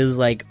she is,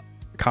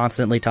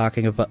 constantly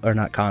talking about, or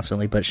not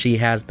constantly, but she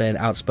has been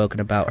outspoken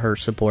about her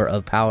support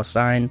of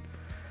Palestine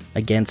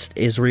against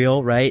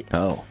Israel, right?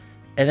 Oh.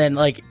 And then,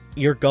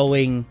 you're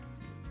going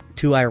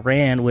to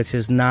Iran, which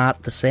is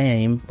not the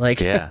same.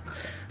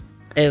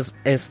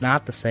 It's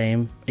not the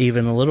same,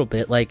 even a little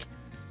bit.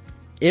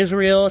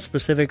 Israel,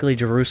 specifically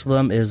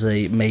Jerusalem, is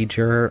a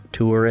major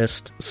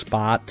tourist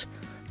spot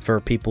for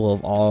people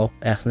of all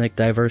ethnic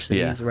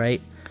diversities, right?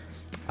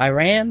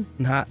 Iran,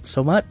 not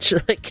so much.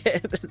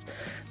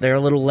 They're a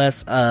little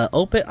less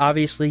open.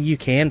 Obviously, you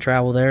can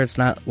travel there. It's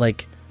not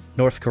like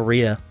North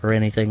Korea or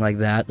anything like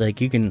that. They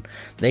can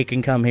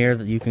come here.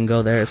 You can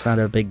go there. It's not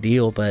a big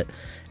deal, but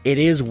it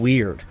is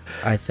weird,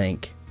 I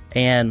think.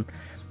 And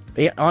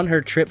on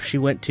her trip, she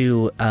went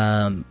to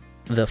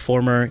the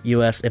former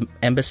U.S.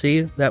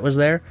 embassy that was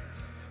there,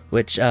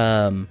 which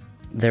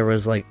there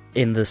was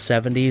in the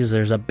 70s.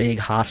 There's a big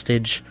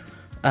hostage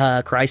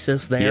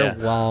crisis there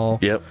while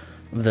the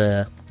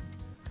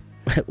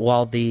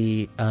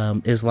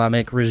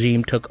Islamic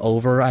regime took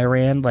over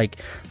Iran.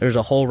 There's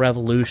a whole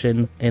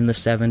revolution in the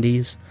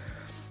 70s,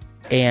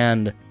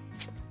 and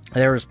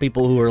there was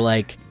people who were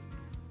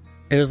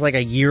it was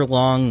a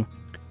year-long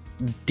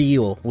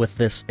deal with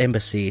this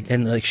embassy,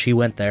 and she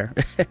went there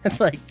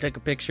and took a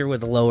picture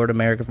with a lowered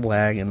American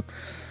flag, and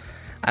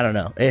I don't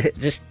know,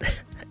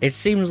 it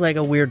seems like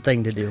a weird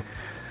thing to do.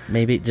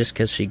 Maybe just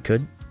because she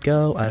could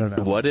go, I don't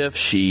know. What if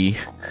she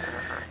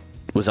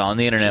was on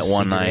the internet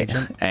one night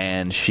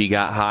and she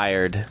got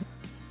hired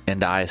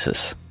into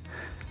ISIS?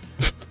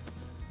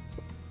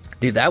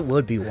 Dude, that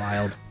would be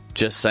wild.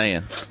 Just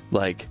saying.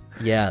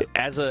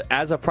 As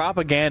a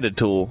propaganda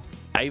tool,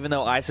 even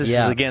though ISIS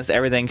is against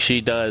everything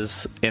she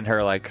does in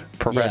her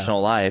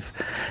professional life,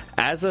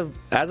 as a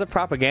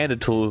propaganda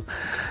tool,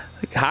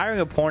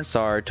 hiring a porn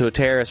star to a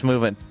terrorist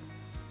movement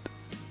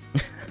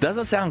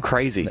doesn't sound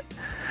crazy.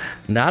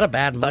 Not a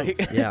bad move.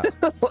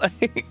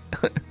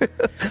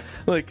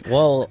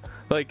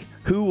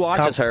 Who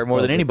watches her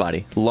more than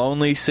anybody?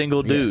 Lonely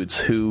single dudes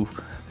who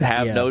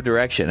have no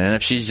direction. And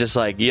if she's just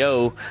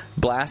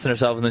blasting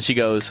herself, and then she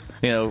goes,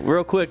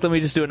 real quick, let me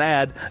just do an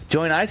ad,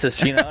 join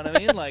ISIS, you know what I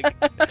mean?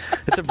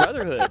 It's a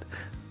brotherhood.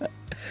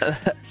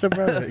 It's a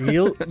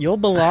brotherhood. You'll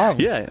belong.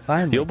 Yeah,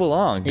 finally. You'll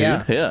belong,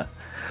 dude. Yeah.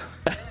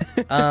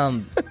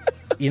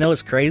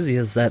 What's crazy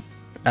is that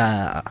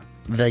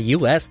the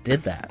U.S.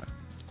 did that.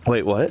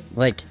 Wait, what?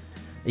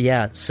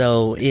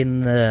 So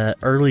in the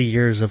early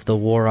years of the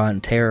War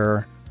on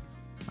Terror,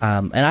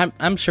 And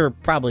I'm sure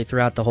probably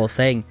throughout the whole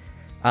thing,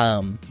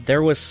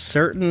 there was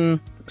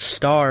certain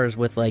stars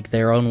with like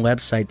their own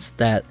websites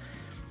that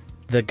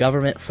the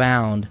government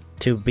found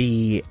to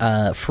be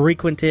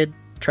frequented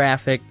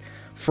traffic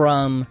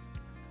from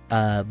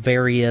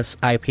various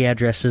IP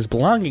addresses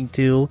belonging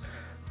to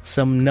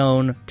some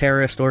known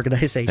terrorist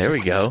organizations. There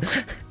we go.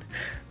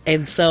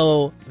 And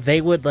so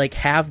they would like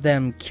have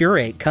them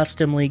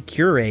customly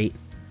curate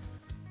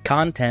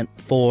content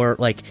for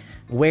like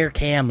wear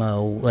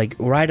camo, like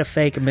ride a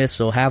fake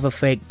missile, have a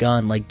fake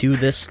gun, like do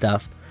this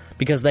stuff,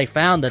 because they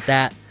found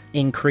that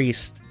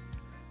increased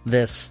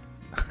this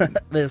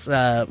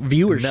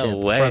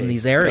viewership from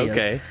these areas.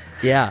 Okay.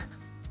 Yeah.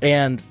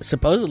 And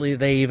supposedly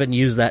they even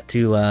use that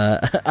to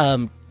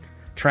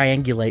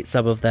triangulate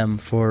some of them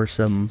for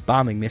some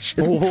bombing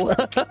missions.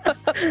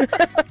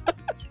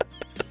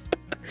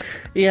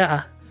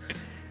 Yeah.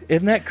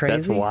 Isn't that crazy?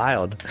 That's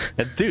wild.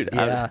 Dude,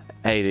 Yeah.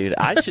 hey, dude,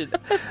 I should...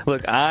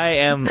 Look, I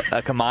am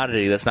a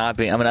commodity that's not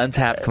being... I'm an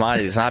untapped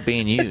commodity that's not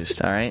being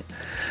used, all right?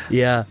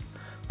 Yeah.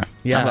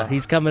 Yeah,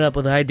 he's coming up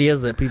with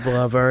ideas that people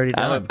have already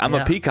done. I'm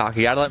a peacock.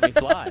 You gotta let me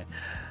fly.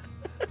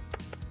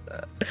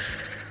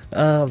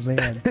 Oh,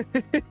 man.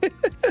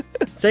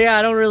 So, yeah,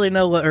 I don't really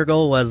know what her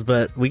goal was,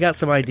 but we got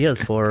some ideas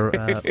for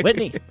her.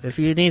 Whitney, if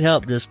you need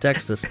help, just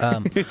text us.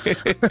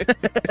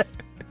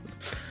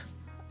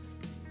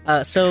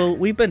 So,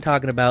 we've been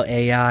talking about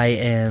AI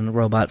and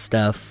robot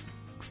stuff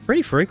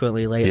pretty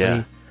frequently lately.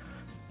 Yeah.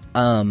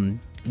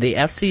 The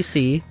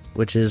FCC,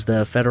 which is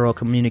the Federal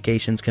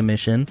Communications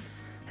Commission,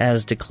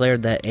 has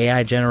declared that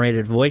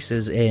AI-generated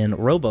voices in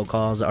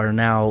robocalls are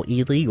now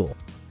illegal.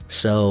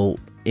 So,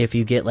 if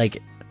you get,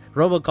 like...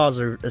 Robocalls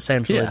are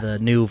essentially the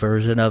new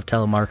version of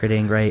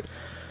telemarketing, right?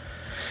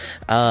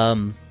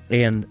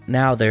 And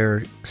now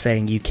they're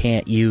saying you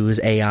can't use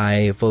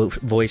AI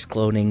voice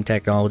cloning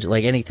technology,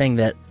 like anything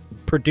that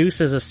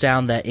produces a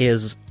sound that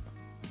is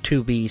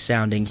to be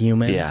sounding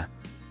human. Yeah.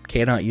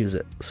 Cannot use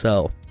it.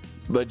 So,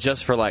 but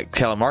just for like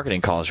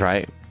telemarketing calls,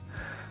 right?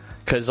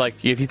 Because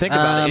like if you think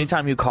about it,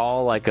 anytime you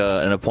call like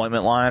an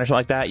appointment line or something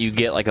like that, you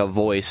get like a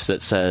voice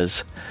that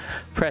says,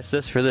 "Press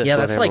this for this." Yeah,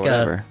 whatever, that's like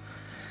whatever.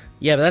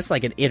 Yeah, but that's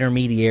like an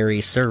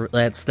intermediary server.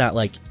 That's not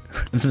like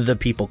the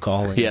people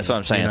calling. Yeah, that's what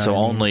I'm saying. So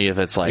only if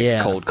it's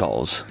like cold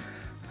calls.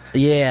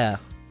 Yeah.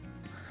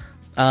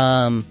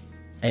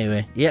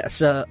 Anyway, yeah.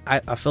 So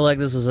I feel like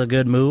this is a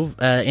good move.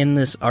 In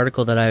this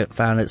article that I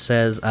found, it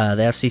says the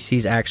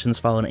FCC's actions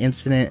follow an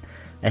incident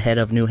ahead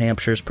of New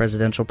Hampshire's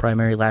presidential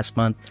primary last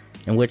month,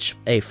 in which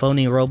a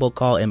phony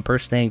robocall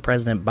impersonating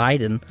President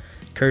Biden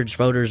encouraged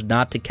voters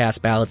not to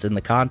cast ballots in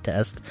the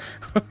contest.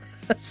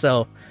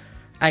 So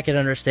I can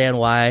understand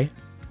why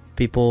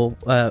people,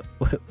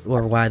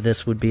 or why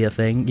this would be a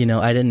thing. You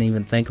know, I didn't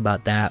even think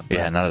about that.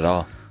 Yeah, not at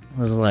all. It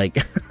was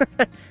like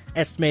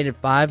estimated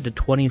 5,000 to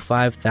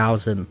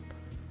 25,000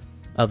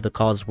 of the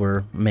calls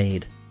were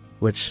made,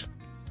 which,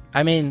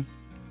 I mean,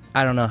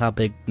 I don't know how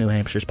big New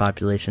Hampshire's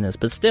population is,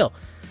 but still,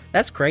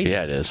 that's crazy.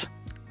 Yeah, it is.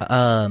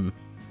 And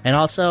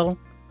also,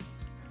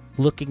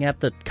 looking at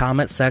the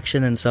comment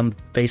section and some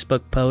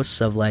Facebook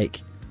posts of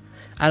like,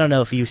 I don't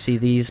know if you see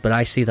these, but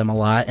I see them a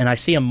lot, and I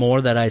see them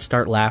more that I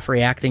start laugh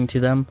reacting to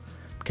them,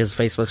 because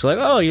Facebook's like,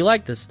 oh, you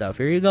like this stuff,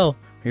 here you go,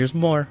 here's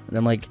more, and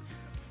I'm like,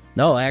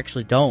 no, I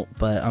actually don't,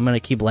 but I'm going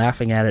to keep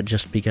laughing at it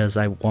just because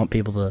I want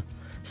people to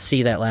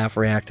see that laugh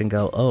react and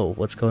go, oh,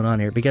 what's going on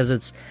here, because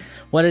it's,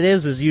 what it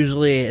is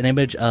usually an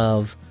image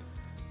of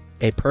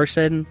a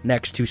person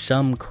next to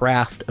some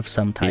craft of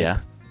some type. Yeah.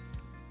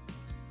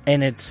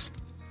 And it's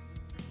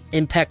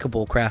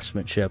impeccable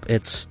craftsmanship.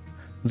 It's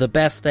the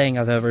best thing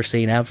I've ever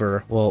seen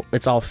ever. Well,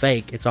 it's all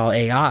fake. It's all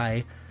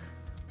AI.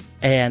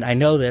 And I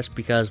know this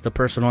because the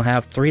person will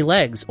have 3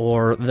 legs,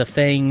 or the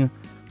thing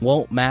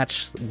won't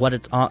match what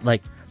it's on.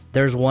 Like,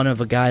 there's one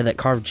of a guy that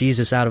carved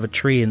Jesus out of a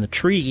tree, and the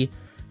tree,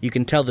 you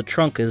can tell the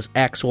trunk is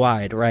X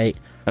wide, right?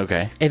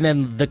 Okay. And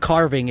then the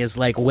carving is,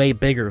 like, way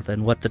bigger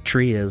than what the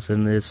tree is.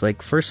 And it's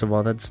like, first of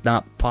all, that's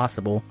not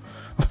possible.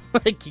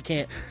 Like, you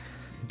can't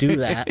do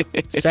that.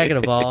 Second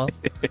of all,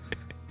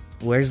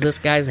 where's this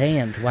guy's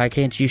hand? Why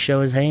can't you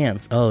show his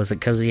hands? Oh, is it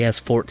because he has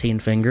 14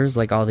 fingers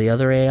like all the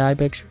other AI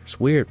pictures?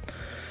 Weird.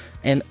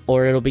 And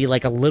or it'll be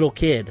like a little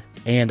kid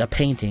and a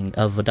painting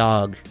of a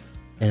dog,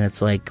 and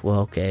it's like,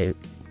 well, okay,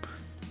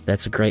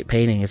 that's a great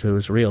painting if it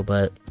was real,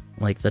 but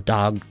like the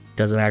dog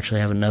doesn't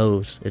actually have a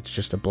nose; it's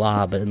just a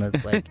blob, and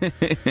it's like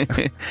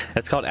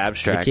that's called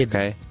abstract.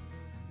 Okay.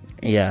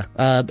 Yeah,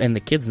 and the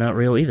kid's not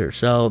real either.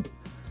 So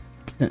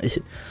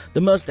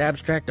the most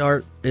abstract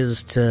art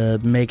is to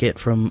make it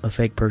from a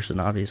fake person,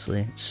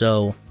 obviously.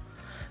 So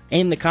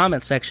in the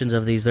comment sections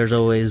of these, there's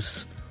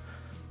always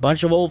a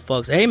bunch of old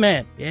folks.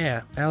 Amen.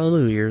 Yeah.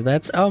 Hallelujah.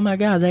 That's, oh my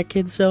God, that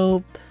kid's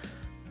so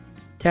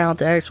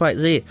talented, X, Y,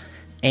 Z.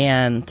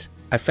 And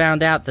I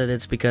found out that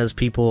it's because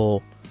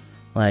people,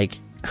 like,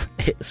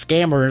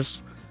 scammers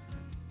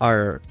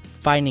are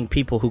finding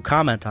people who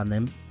comment on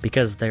them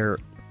because they're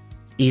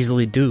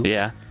easily duped.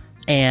 Yeah.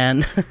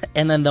 And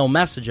then they'll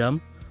message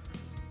them,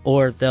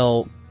 or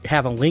they'll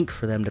have a link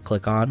for them to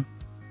click on,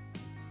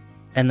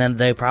 And then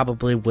they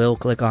probably will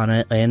click on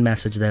it and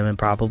message them and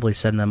probably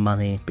send them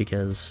money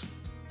because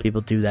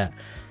people do that.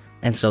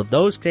 And so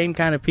those same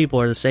kind of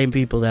people are the same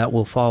people that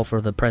will fall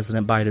for the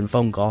President Biden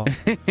phone call.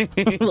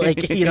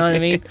 Like, you know what I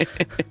mean?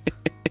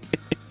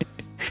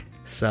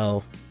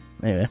 So,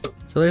 anyway.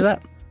 So there's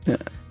that. Yeah.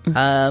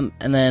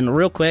 And then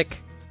real quick,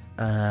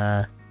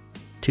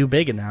 2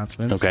 big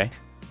announcements. Okay.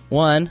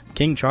 One,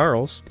 King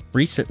Charles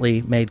recently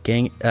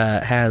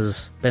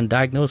has been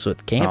diagnosed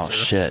with cancer. Oh,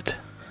 shit.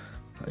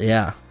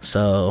 Yeah,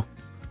 so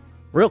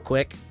real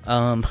quick,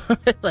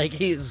 like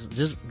he's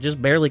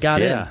just barely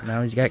got in.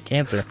 Now he's got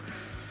cancer.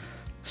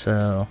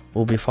 So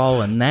we'll be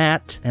following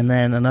that. And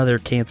then another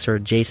cancer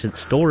adjacent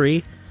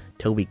story.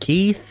 Toby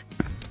Keith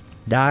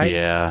died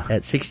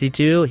at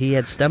 62. He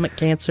had stomach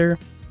cancer.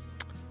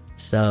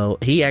 So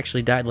he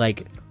actually died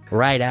like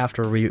right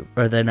after the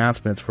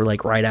announcements were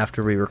like right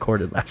after we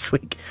recorded last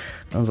week.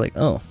 I was like,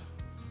 oh,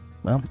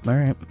 well, all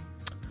right.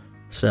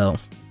 So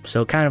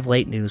kind of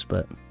late news,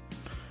 but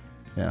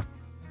yeah.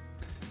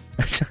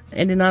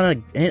 Ending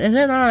on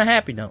a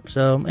happy note.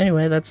 So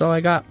anyway, that's all I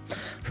got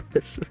for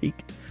this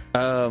week.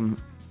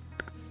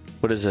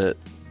 What is it?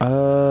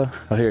 Oh,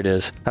 here it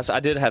is. I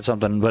did have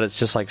something, but it's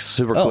just like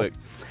super quick.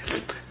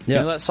 Yeah.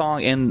 You know that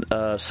song in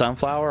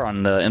Sunflower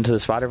on the Into the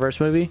Spider-Verse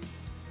movie?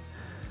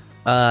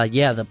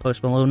 Yeah, the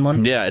Post Malone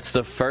one. Yeah, it's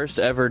the first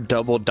ever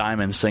double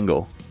diamond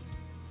single.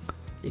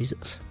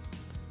 Jesus.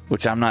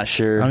 Which I'm not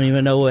sure. I don't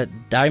even know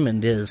what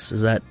diamond is.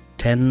 Is that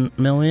 10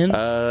 million?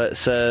 It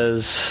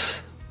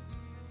says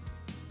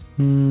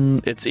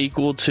it's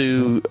equal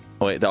to.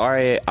 Wait, the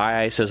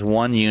RAI says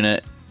 1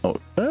 unit.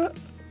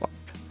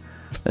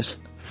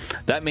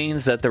 That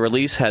means that the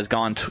release has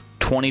gone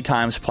 20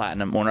 times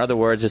platinum, or in other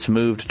words, it's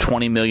moved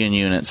 20 million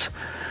units.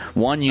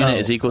 1 unit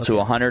is equal to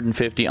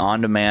 150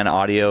 on-demand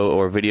audio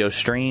or video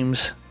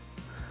streams.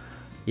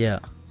 Yeah.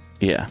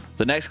 Yeah.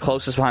 The next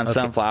closest behind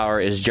Sunflower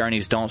is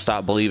Journey's Don't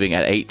Stop Believing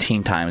at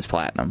 18 times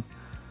platinum.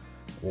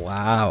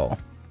 Wow.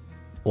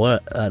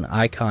 What an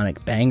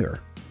iconic banger.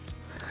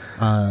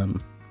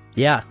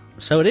 Yeah.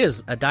 So it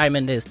is. A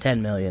diamond is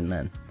 10 million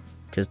then.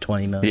 Because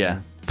 20 million.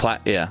 Yeah.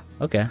 Yeah.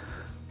 Okay.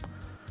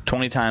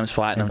 20 times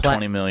platinum,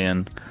 20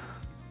 million.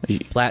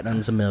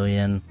 Platinum's $1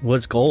 million.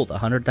 What's gold?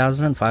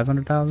 100,000?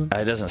 500,000?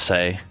 It doesn't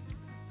say.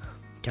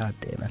 God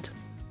damn it.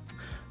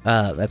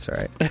 That's all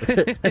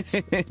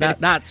right.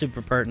 not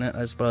super pertinent,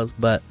 I suppose,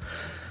 but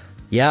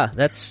yeah,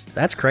 that's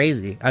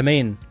crazy. I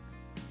mean,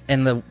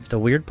 and the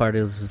weird part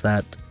is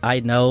that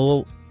I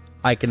know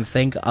I can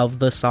think of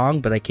the song,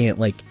 but I can't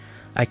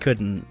I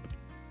couldn't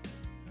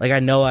I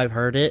know I've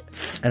heard it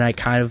and I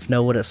kind of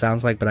know what it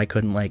sounds like, but I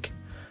couldn't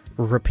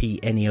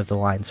repeat any of the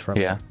lines from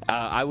it. Yeah.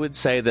 I would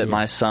say that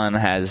my son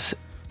has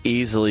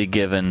easily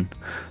given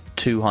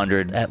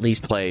 200 at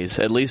least plays,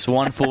 at least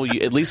one full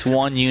at least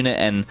 1 unit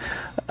and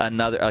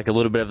another a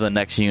little bit of the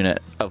next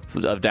unit of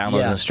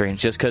downloads and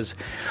streams, just because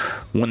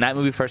when that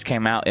movie first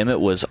came out, Emmett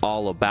was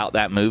all about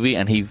that movie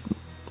and he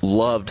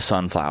loved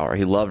Sunflower.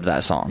 He loved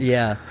that song.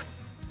 Yeah.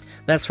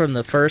 That's from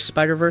the first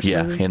Spider-Verse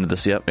movie? Yeah, into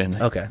this. Yep.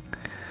 Okay.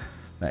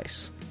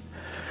 Nice.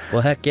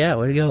 Well, heck yeah,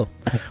 way to go.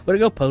 Way to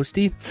go,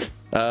 Posty.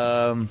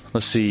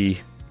 Let's see.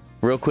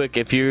 Real quick,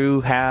 if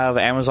you have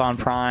Amazon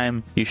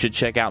Prime, you should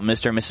check out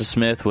Mr. and Mrs.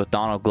 Smith with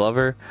Donald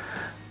Glover.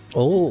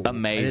 Oh,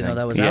 amazing! I didn't know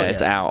that was out. Yeah,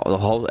 it's out. The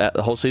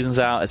whole season's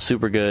out. It's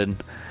super good.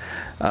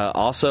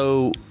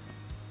 Also,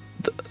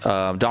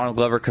 Donald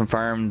Glover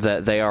confirmed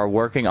that they are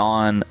working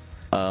on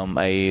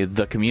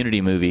the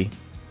Community movie.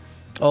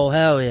 Oh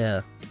hell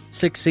yeah!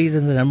 6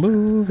 seasons in a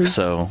movie.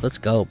 So let's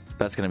go.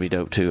 That's gonna be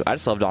dope too. I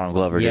just love Donald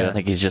Glover, dude. I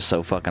think he's just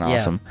so fucking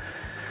awesome.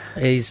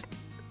 He's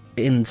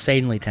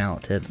insanely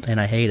talented,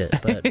 and I hate it,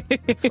 but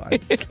it's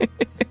fine.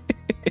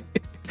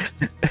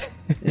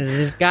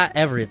 He's got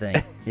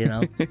everything, you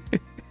know.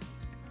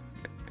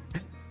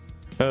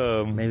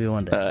 Maybe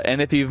one day.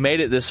 And if you've made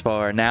it this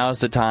far, now's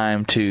the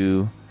time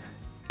to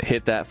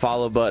hit that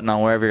follow button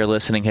on wherever you're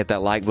listening, hit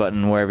that like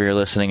button wherever you're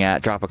listening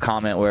at, drop a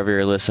comment wherever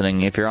you're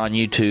listening. If you're on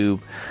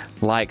YouTube,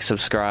 like,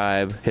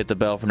 subscribe, hit the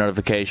bell for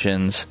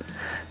notifications,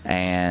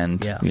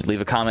 and you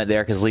leave a comment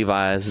there because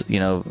Levi's,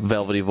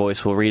 velvety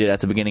voice will read it at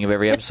the beginning of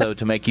every episode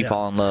to make you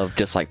fall in love,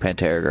 just like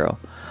Pantera Girl.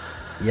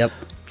 Yep,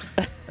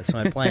 that's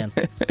my plan.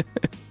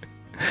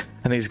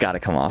 I think he's got to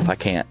come off. I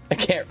can't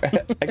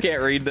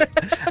read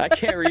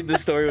the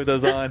story with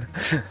those on.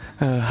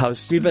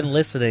 You've been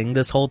listening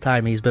this whole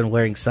time. He's been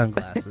wearing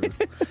sunglasses,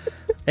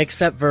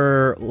 except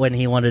for when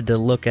he wanted to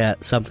look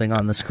at something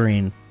on the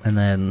screen, and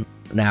then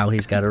now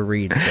he's got to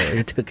read. So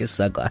he took his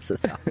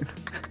sunglasses off.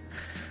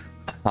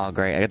 Oh,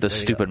 great! I got those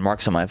stupid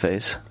marks on my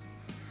face.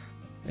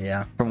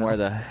 Yeah. From where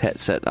the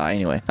headset...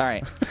 anyway. All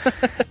right.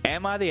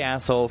 Am I the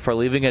asshole for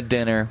leaving a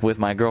dinner with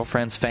my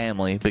girlfriend's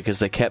family because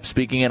they kept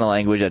speaking in a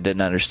language I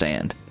didn't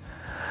understand?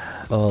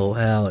 Oh,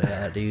 hell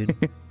yeah,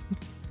 dude.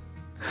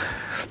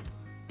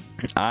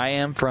 I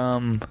am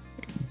from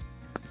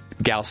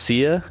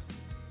Galicia,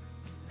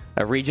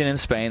 a region in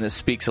Spain that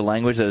speaks a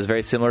language that is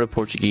very similar to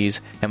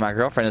Portuguese, and my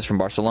girlfriend is from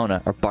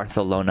Barcelona,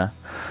 Barcelona.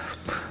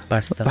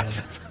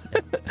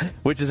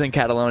 which is in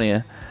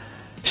Catalonia.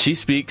 She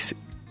speaks,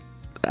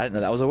 I didn't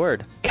know that was a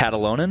word,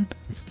 Catalan?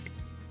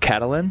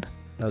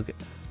 Okay.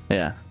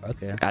 Yeah.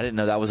 Okay. I didn't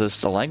know that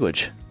was a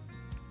language.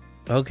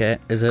 Okay.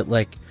 Is it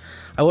like...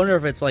 I wonder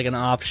if it's like an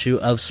offshoot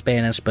of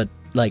Spanish, but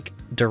like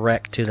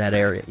direct to that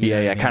area. You know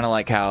what I mean? Kind of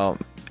like how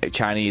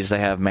Chinese, they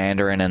have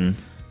Mandarin and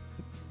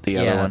the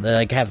other one. They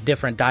like have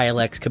different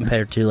dialects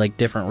compared to like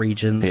different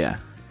regions. Yeah.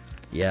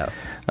 Yeah.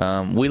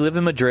 We live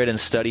in Madrid and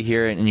study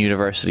here in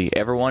university.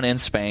 Everyone in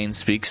Spain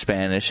speaks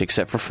Spanish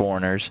except for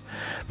foreigners,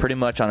 pretty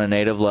much on a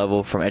native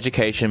level from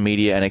education,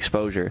 media, and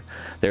exposure.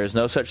 There is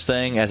no such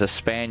thing as a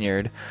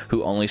Spaniard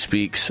who only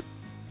speaks...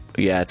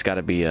 Yeah, it's got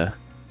to be a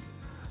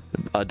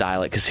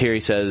dialect, because here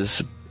he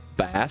says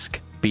Basque,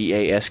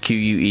 Basque,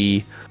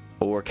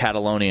 or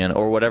Catalonian,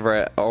 or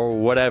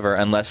whatever,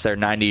 unless they're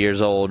 90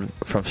 years old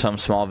from some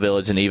small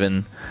village, and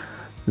even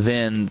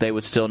then they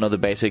would still know the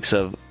basics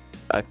of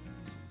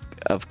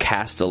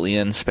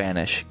Castilian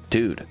Spanish.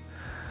 Dude.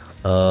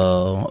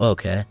 Oh,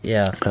 okay.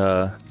 Yeah.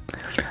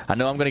 I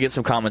know I'm going to get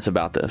some comments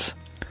about this.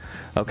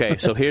 Okay,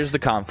 so here's the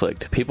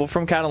conflict. People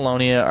from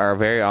Catalonia are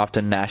very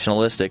often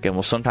nationalistic and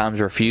will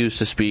sometimes refuse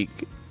to speak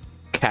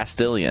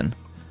Castilian.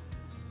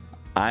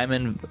 I'm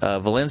in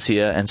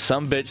Valencia, and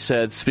some bitch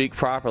said, speak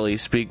properly,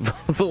 speak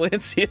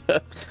Valencia.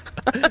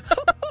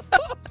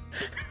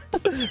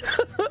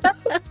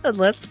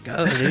 Let's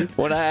go, dude.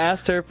 When I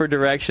asked her for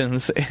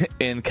directions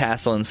in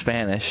Catalan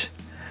Spanish,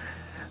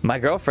 my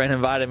girlfriend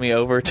invited me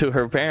over to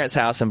her parents'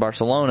 house in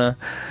Barcelona.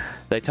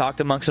 They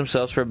talked amongst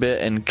themselves for a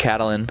bit in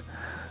Catalan.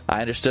 I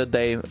understood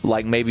they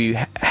like maybe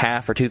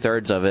half or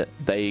 2/3 of it.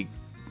 They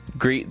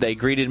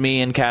greeted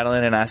me in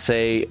Catalan, and I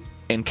say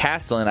in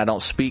Castellan, I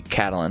don't speak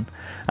Catalan.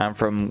 I'm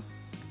from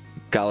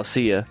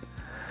Galicia.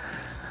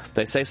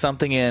 They say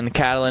something in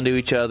Catalan to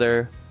each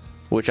other,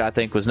 which I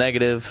think was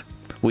negative.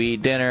 We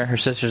eat dinner. Her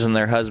sisters and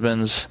their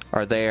husbands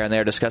are there, and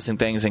they're discussing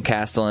things in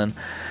Castellan.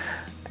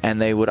 And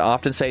they would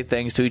often say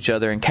things to each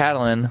other in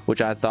Catalan,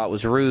 which I thought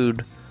was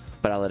rude,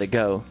 but I let it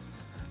go.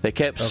 They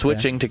kept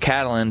switching to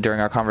Catalan during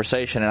our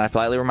conversation, and I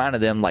politely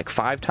reminded them like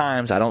 5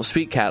 times I don't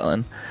speak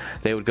Catalan.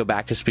 They would go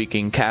back to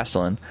speaking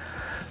Castellan,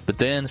 but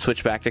then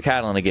switch back to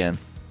Catalan again.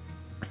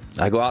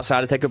 I go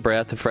outside to take a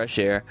breath of fresh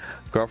air.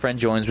 Girlfriend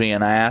joins me,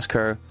 and I ask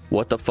her,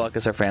 what the fuck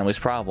is her family's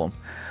problem?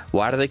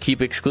 Why do they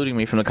keep excluding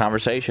me from the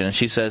conversation? And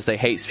she says they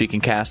hate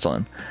speaking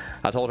Castellan.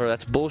 I told her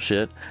that's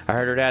bullshit. I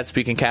heard her dad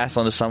speaking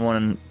Castellan to someone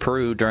in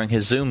Peru during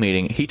his Zoom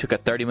meeting. He took a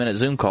 30-minute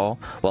Zoom call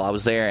while I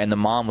was there, and the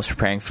mom was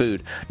preparing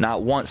food.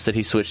 Not once did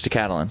he switch to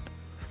Catalan.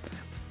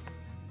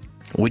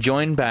 We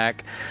joined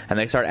back, and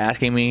they start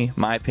asking me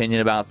my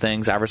opinion about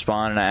things. I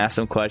respond, and I ask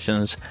them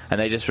questions, and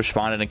they just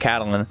responded in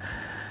Catalan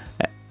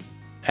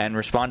and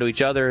respond to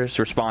each other's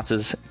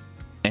responses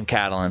in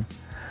Catalan.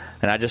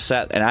 And I just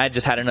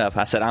had enough.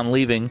 I said, I'm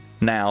leaving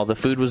now. The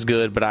food was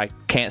good, but I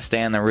can't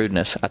stand the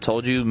rudeness. I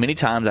told you many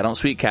times I don't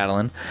speak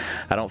Catalan.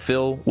 I don't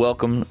feel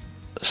welcome,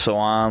 so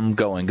I'm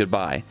going.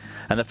 Goodbye.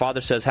 And the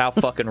father says, how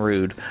fucking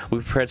rude.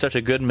 We prepared such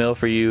a good meal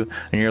for you,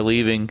 and you're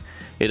leaving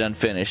it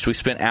unfinished. We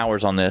spent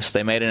hours on this.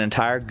 They made an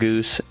entire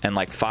goose and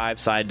like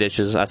 5 side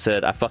dishes. I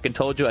said, I fucking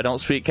told you I don't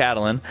speak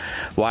Catalan.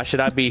 Why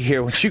should I be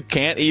here when you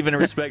can't even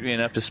respect me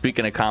enough to speak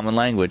in a common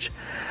language?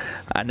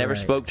 I never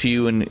spoke to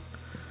you in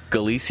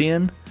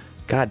Galician.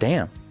 God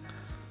damn.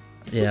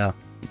 Yeah.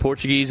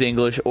 Portuguese,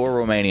 English, or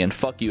Romanian.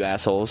 Fuck you,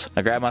 assholes.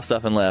 I grabbed my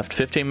stuff and left.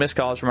 15 missed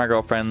calls from my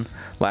girlfriend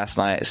last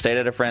night. Stayed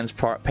at a friend's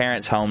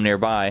parents' home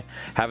nearby.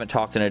 Haven't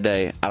talked in a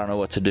day. I don't know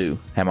what to do.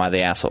 Am I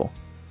the asshole?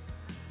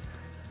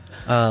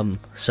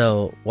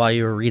 So while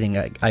you were reading,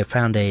 I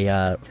found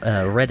a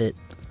Reddit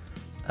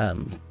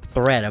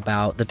thread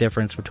about the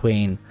difference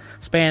between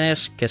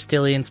Spanish,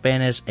 Castilian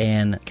Spanish,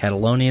 and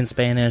Catalonian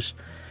Spanish.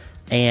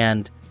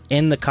 And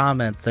in the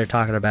comments, they're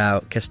talking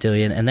about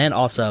Castilian and then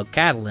also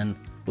Catalan,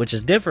 which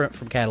is different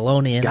from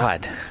Catalonian.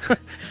 God.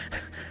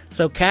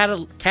 So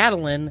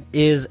Catalan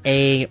is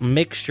a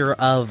mixture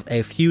of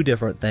a few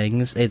different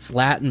things. It's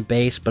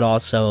Latin-based, but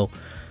also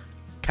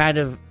kind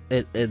of,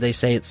 they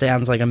say it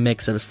sounds like a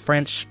mix of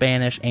French,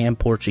 Spanish, and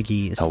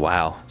Portuguese. Oh,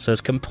 wow. So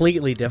it's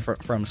completely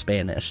different from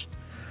Spanish.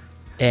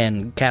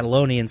 And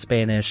Catalonian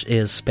Spanish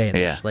is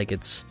Spanish. Yeah. Like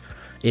it's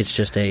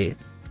just a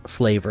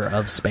flavor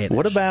of Spanish.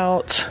 What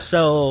about...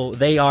 So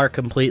they are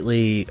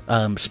completely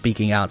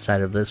speaking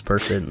outside of this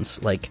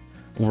person's like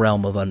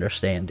realm of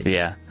understanding.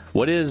 Yeah.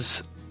 What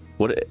is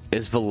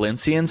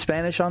Valencian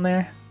Spanish on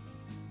there?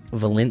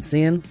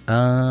 Valencian?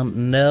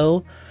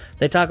 No.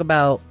 They talk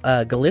about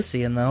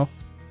Galician though.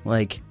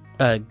 Like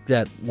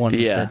that one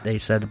that they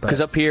said.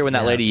 Because up here when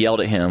that lady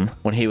yelled at him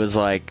when he was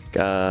like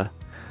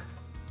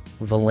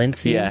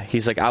Valencian? Yeah,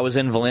 he's like, I was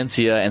in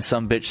Valencia and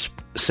some bitch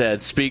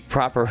said, speak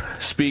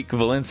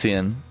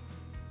Valencian.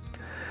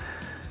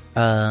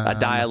 A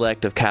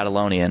dialect of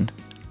Catalonian.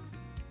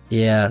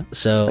 Yeah,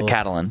 so... A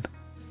Catalan.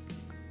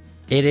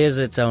 It is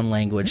its own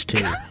language,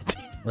 too.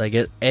 Like,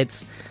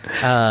 it's...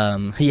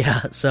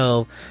 yeah,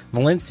 so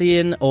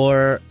Valencian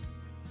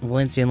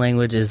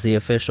language is the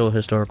official,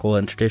 historical,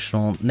 and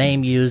traditional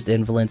name used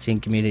in Valencian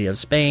community of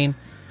Spain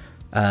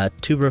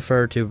to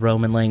refer to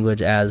Roman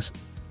language as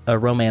a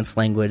Romance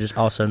language,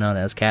 also known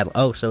as Catalan.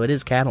 Oh, so it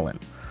is Catalan.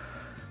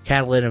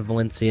 Catalan and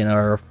Valencian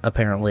are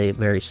apparently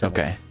very similar.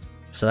 Okay.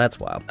 So that's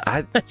wild.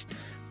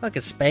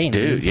 Fucking Spain,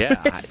 Dude,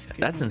 yeah.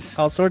 That's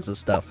insane. all sorts of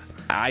stuff.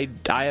 I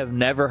have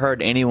never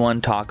heard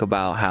anyone talk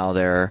about how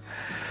there are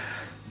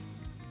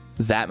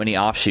that many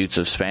offshoots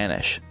of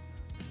Spanish.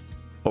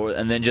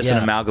 And then just an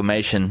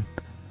amalgamation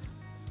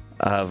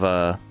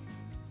of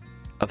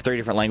 3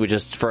 different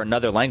languages for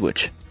another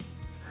language.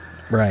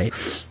 Right.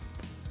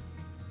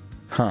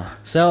 Huh.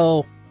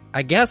 So,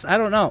 I guess, I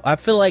don't know. I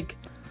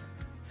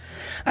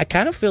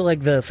kind of feel like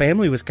the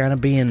family was kind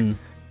of being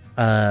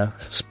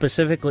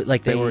specifically,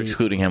 like they were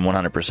excluding him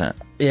 100%.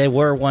 They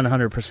were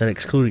 100%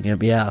 excluding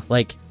him, yeah.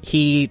 Like,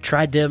 he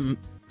tried to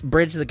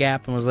bridge the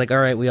gap and was like, all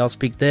right, we all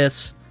speak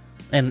this.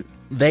 And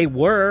they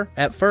were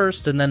at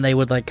first, and then they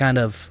would, like, kind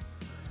of,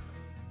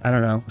 I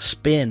don't know,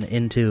 spin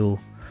into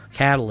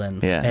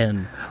Catalan. Yeah.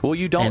 And well,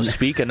 you don't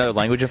speak another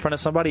language in front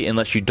of somebody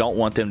unless you don't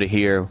want them to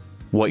hear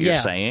what you're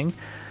saying.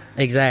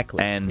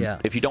 Exactly. And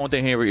if you don't want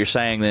them to hear what you're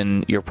saying,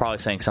 then you're probably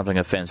saying something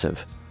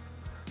offensive.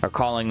 Or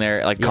calling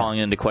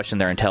into question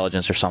their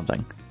intelligence or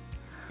something.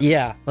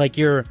 Yeah, like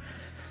you're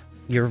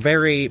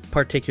very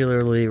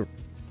particularly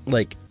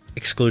like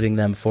excluding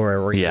them for a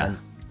reason. Yeah.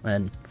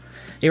 And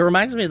it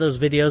reminds me of those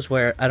videos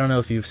where, I don't know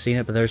if you've seen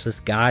it, but there's this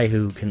guy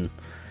who can,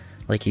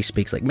 like, he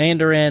speaks like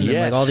Mandarin and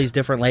like all these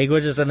different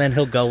languages, and then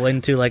he'll go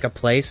into like a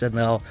place and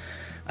they'll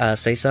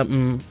say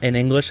something in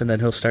English, and then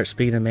he'll start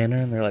speaking in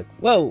Mandarin, and they're like,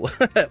 "Whoa,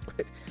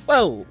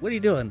 whoa, what are you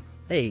doing?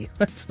 Hey,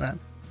 that's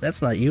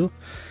not you."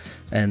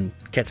 And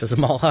catches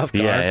them all off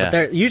guard. Yeah. But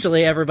they're,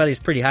 usually everybody's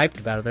pretty hyped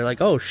about it. They're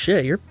like, "Oh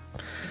shit, your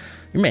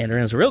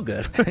Mandarin is real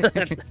good,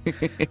 a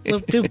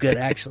little too good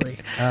actually."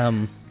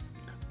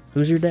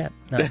 Who's your dad?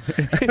 No.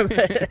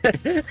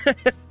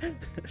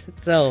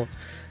 So,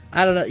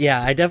 I don't know.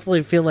 Yeah, I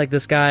definitely feel like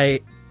this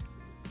guy.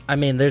 I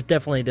mean, there's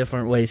definitely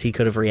different ways he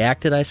could have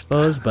reacted, I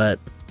suppose, but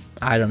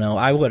I don't know.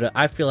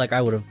 I feel like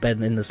I would have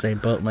been in the same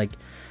boat. Like,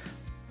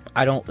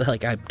 I'm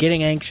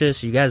getting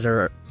anxious. You guys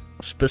are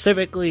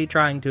specifically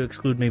trying to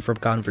exclude me from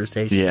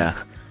conversation. Yeah.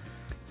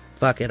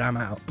 Fuck it, I'm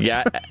out.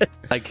 Yeah,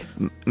 like,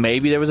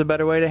 maybe there was a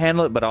better way to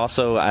handle it, but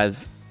also I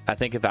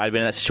think if I'd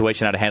been in that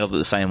situation, I'd have handled it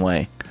the same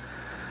way.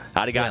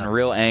 I'd have gotten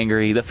real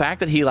angry. The fact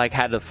that he, like,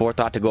 had the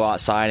forethought to go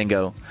outside and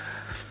go,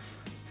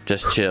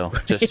 just chill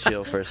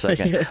for a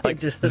second.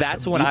 Like,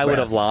 that's when I would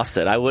have lost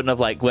it. I wouldn't have,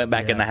 like, went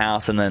back in the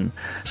house and then.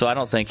 So I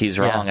don't think he's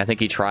wrong. I think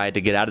he tried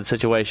to get out of the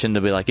situation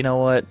to be like, you know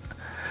what,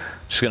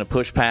 just gonna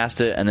push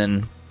past it, and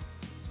then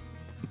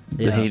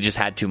he just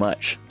had too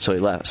much, so he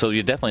left. So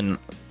you're definitely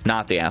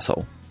not the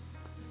asshole.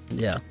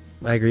 Yeah,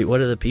 I agree. What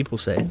do the people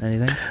say?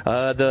 Anything?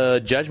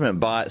 The judgment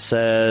bot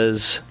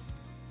says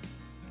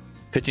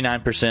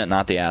 59%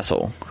 not the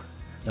asshole.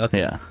 Okay.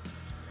 Yeah.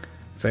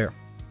 Fair.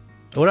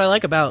 What I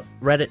like about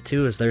Reddit,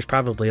 too, is there's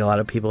probably a lot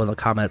of people in the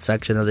comment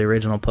section of the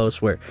original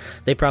post where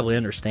they probably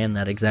understand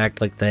that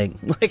exact, like, thing.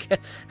 Like,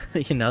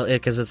 you know,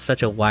 because it's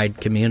such a wide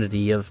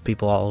community of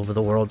people all over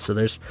the world, so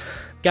there's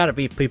got to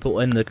be people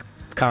in the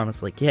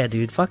comments like, yeah,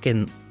 dude,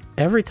 fucking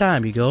every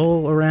time you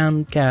go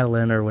around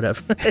Catalan or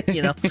whatever,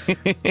 you know?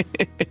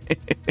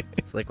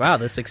 It's like, wow,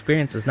 this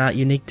experience is not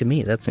unique to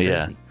me. That's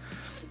crazy.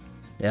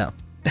 Yeah.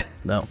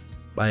 No.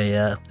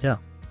 Yeah. All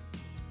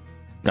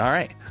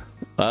right.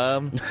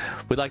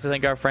 We'd like to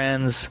thank our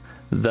friends,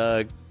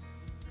 the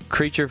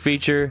Creature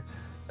Feature,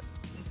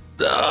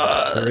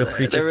 the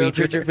Real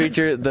Creature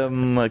Feature, the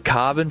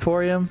Macabre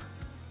Emporium.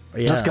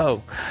 Yeah. Let's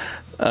go.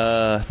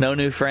 No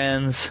New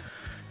Friends,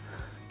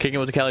 Kicking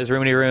with the Kellys,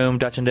 Roomity Room,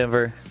 Dutch in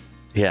Denver.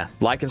 Yeah.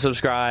 Like and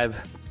subscribe.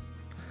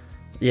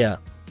 Yeah.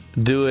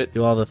 Do it.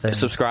 Do all the things.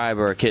 Subscribe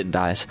or a kitten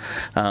dies.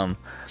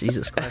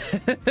 Jesus Christ.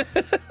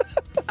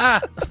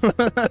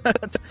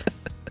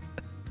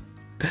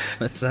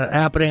 That's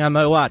happening on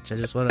my watch. I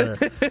just want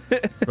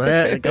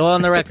to go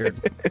on the record.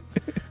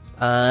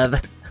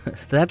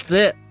 That's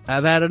it.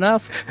 I've had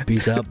enough.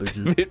 Peace out,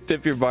 bitches.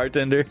 Tip your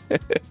bartender.